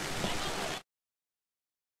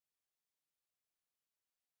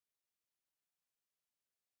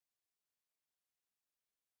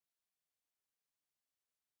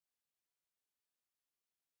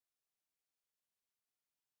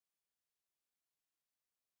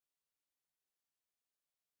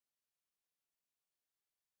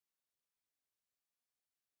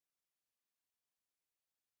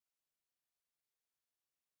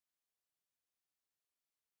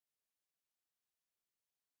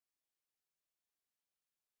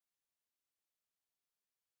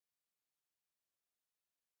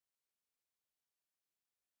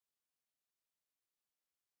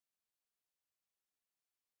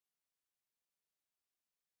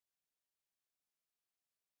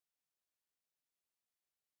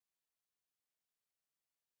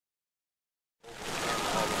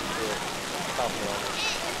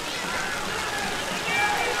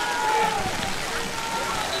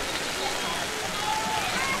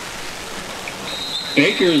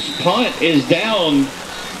 Baker's punt is down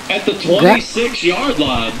at the 26-yard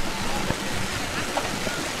line.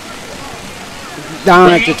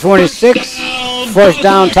 Down at the 26. First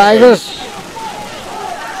down, Tigers.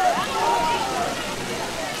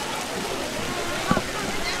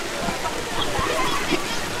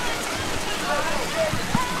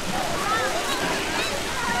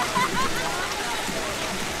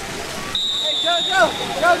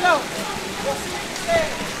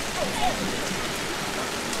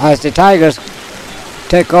 As the Tigers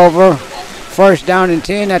take over, first down and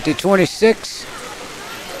 10 at the 26.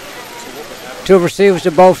 Two receivers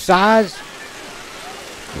to both sides.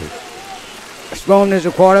 Spoon is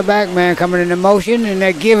the quarterback, man, coming into motion, and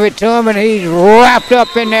they give it to him, and he's wrapped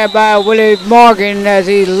up in there by Willie Morgan as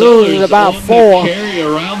he loses about 4. Carry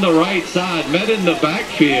around the right side, met in the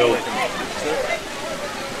backfield.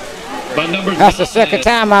 By number That's the second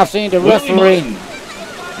time I've seen the referee.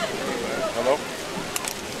 Hello?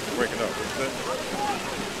 You're breaking up. What's that?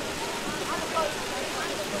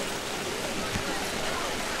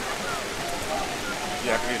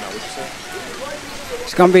 Yeah, I can hear you now. What you say?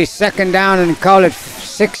 It's going to be second down and call it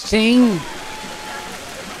 16.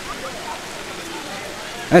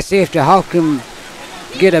 Let's see if the Hawks can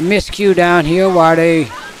get a miscue down here while they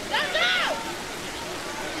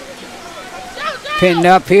pinned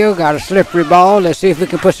up here. Got a slippery ball. Let's see if we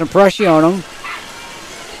can put some pressure on them.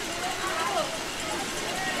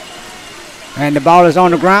 And the ball is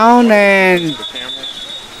on the ground and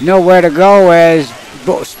nowhere to go as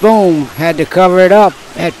Spoon had to cover it up.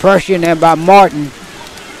 Had pressure in there by Martin.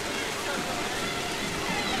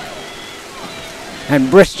 And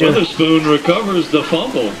Brister. Witherspoon recovers the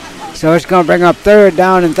fumble. So it's going to bring up third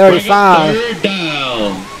down and 35. Third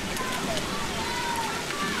down.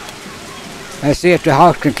 Let's see if the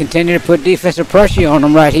Hawks can continue to put defensive pressure on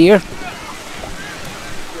them right here.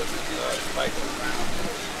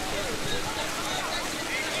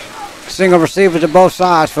 Single receivers to both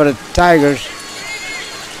sides for the Tigers.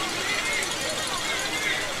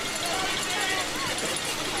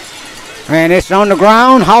 And it's on the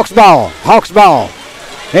ground. Hawks ball. Hawks ball.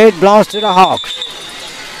 It belongs to the Hawks.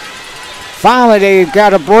 Finally, they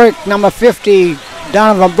got a break. Number 50,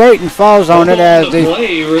 Donovan Brayton, falls on it as the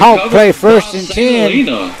Hawks play first and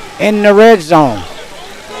 10 in the red zone.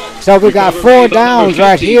 So we got 4 downs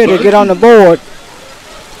right here to get on the board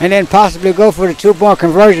and then possibly go for the 2-point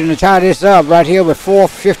conversion to tie this up right here with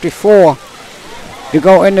 4:54 to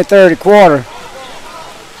go in the third quarter.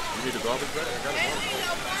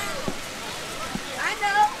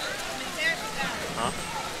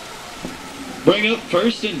 Bring up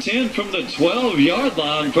first and 10 from the 12-yard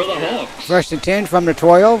line for the Hawks. First and 10 from the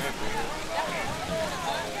 12.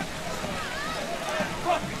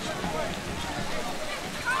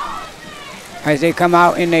 As they come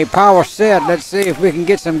out in a power set, let's see if we can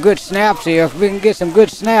get some good snaps here. If we can get some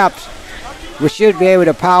good snaps, we should be able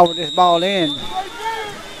to power this ball in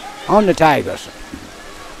on the Tigers.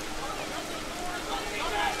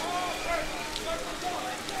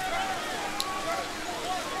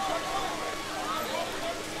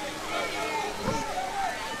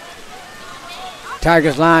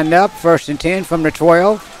 Tigers lined up, first and 10 from the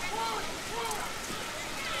 12.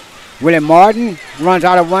 William Martin runs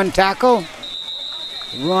out of one tackle.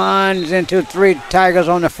 Runs into 3 Tigers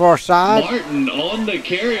on the far side. Martin on the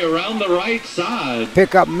carry around the right side.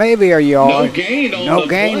 Pick up maybe a yard. No gain on no the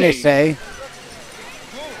gain, play. they say.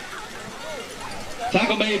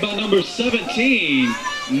 Tackle made by number 17,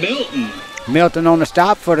 Milton. Milton on the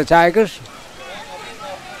stop for the Tigers.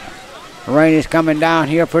 Rain is coming down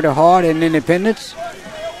here pretty hard in Independence.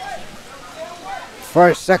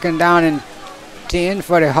 Second down and 10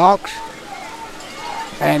 for the Hawks.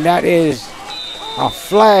 And that is a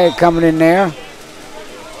flag coming in there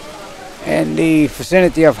in the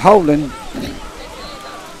vicinity of Holden.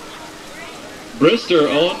 Brister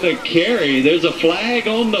on the carry. There's a flag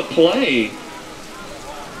on the play.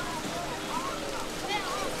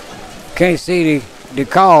 Can't see the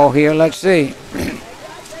call here. Let's see.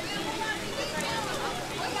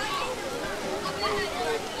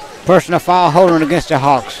 Personal foul holding against the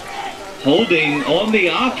Hawks. Holding on the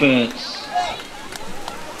offense.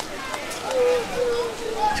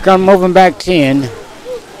 It's going to move him back 10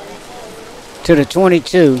 to the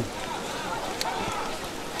 22.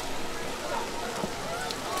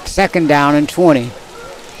 Second down and 20.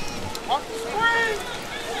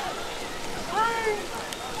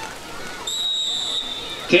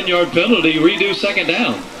 Ten-yard penalty, redo second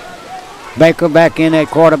down. Baker back in at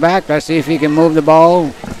quarterback. Let's see if he can move the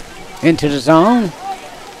ball into the zone.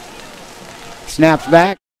 Snaps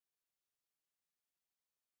back.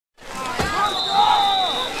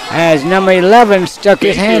 As number 11 stuck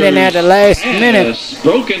his hand in at the last minute.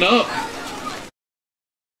 Broken up.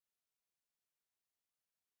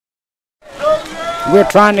 We're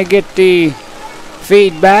trying to get the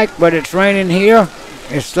feedback, but it's raining here.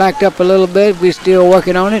 It's slacked up a little bit. We're still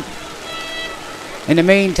working on it. In the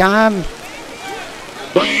meantime,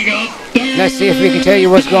 let's see if we can tell you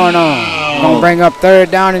what's going on. We're going to bring up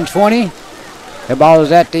third down and 20. The ball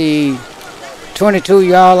is at the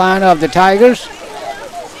 22-yard line of the Tigers.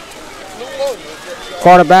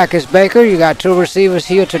 Quarterback is Baker. You got 2 receivers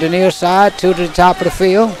here to the near side, 2 to the top of the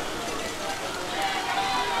field.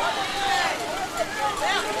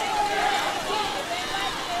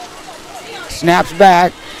 Snaps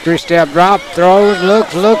back. 3-step drop. Throws.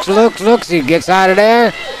 Looks. He gets out of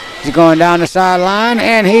there. He's going down the sideline,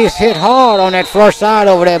 and he's hit hard on that first side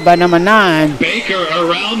over there by number 9. Baker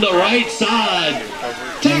around the right side.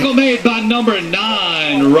 Tackle made by number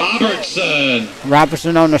 9, Robertson.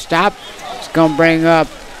 Robertson on the stop. It's going to bring up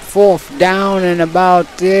 4th down and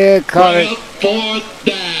about there. Call it 4th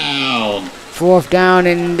down. 4th down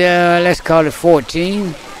and let's call it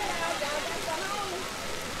 14.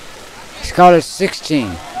 Let's call it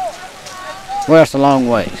 16. Well, it's a long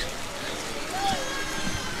ways.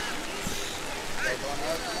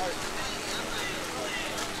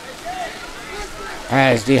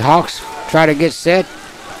 As the Hawks try to get set.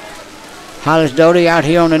 Hollis Doty out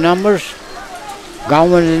here on the numbers.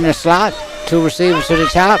 Goldman in the slot. 2 receivers to the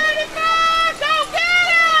top.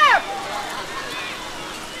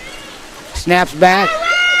 Snaps back.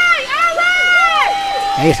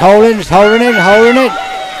 He's holding it.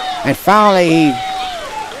 And finally he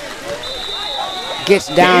gets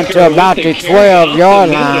down to about the 12-yard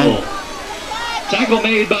line. Tackle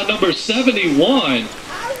made by number 71.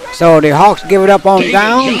 So the Hawks give it up on David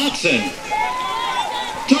downs. Johnson.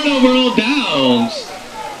 Turnover on downs.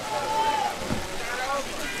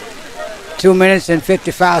 2 minutes and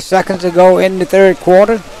 55 seconds to go in the 3rd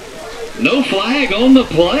quarter. No flag on the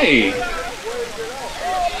play.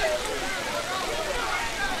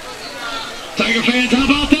 Tiger fans, how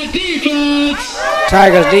about that defense?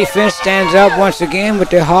 Tigers defense stands up once again with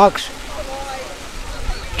the Hawks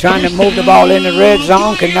trying to move the ball in the red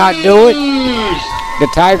zone, cannot do it. The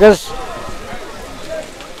Tigers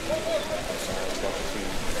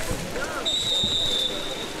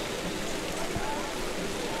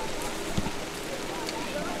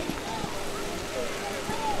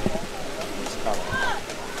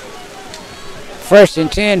first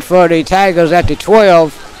and 10 for the Tigers at the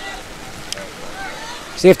 12.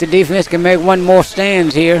 See if the defense can make one more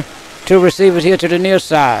stand here. 2 receivers here to the near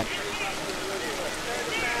side.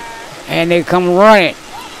 And they come running.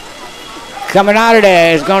 Coming out of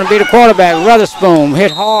there is going to be the quarterback, Witherspoon.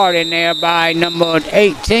 Hit hard in there by number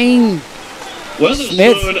 18, Witherspoon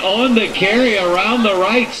Smith. On the carry around the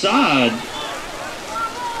right side.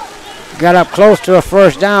 Got up close to a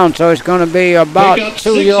 1st down, so it's going to be about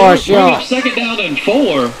 2 yards short. 2nd down and 4.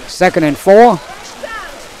 2nd and 4.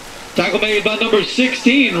 Tackle made by number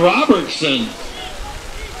 16, Robertson.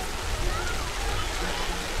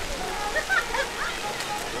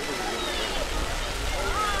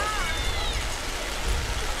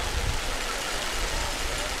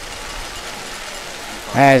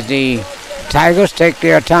 As the Tigers take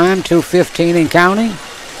their time, 2:15 and counting,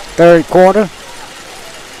 3rd quarter.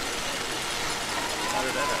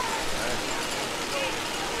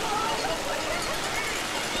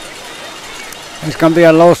 It's going to be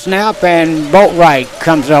a low snap, and Boatwright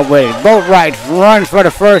comes up with it. Boatwright runs for the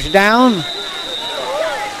 1st down.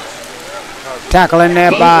 Tackle in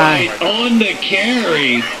there by... on the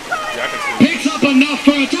carry. Picks up enough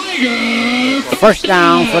for a Tiger. 1st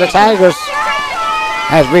down for the Tigers.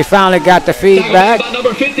 As we finally got the feedback. By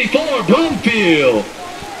number 54, Brumfield.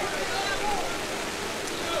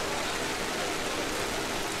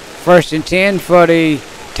 1st and 10 for the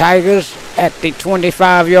Tigers at the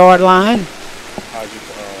 25-yard line.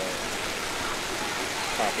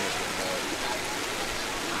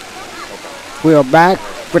 We're back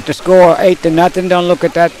with the score 8-0. Don't look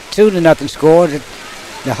at that 2-0 score.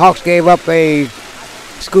 The Hawks gave up a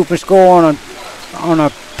scoop and score on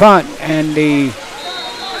a punt, and the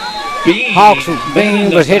Hawks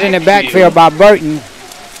beam was hit in the backfield by Burton.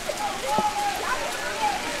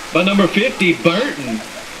 By number 50, Burton.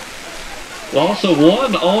 Loss of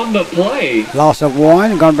 1 on the play. Loss of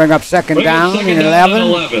 1. Going to bring up 2nd down and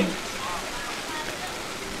 11.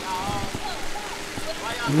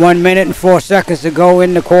 1 minute and 4 seconds to go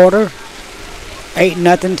in the quarter.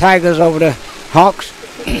 8-0 Tigers over the Hawks.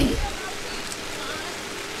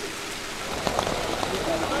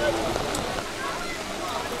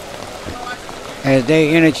 As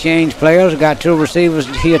they interchange players, got 2 receivers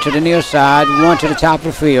here to the near side, 1 to the top of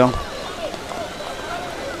the field.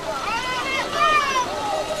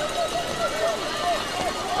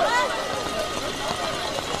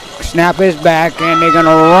 Snap is back, and they're going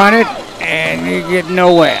to run it, and you get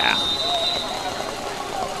nowhere.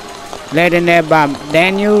 Led in there by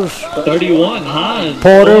Daniels. 31, Hines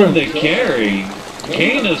Porter. On the carry.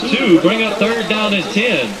 Kane is 2, bring up 3rd down and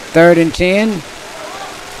 10. 3rd and 10.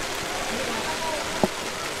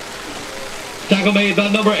 Tackle made by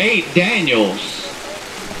number 8, Daniels.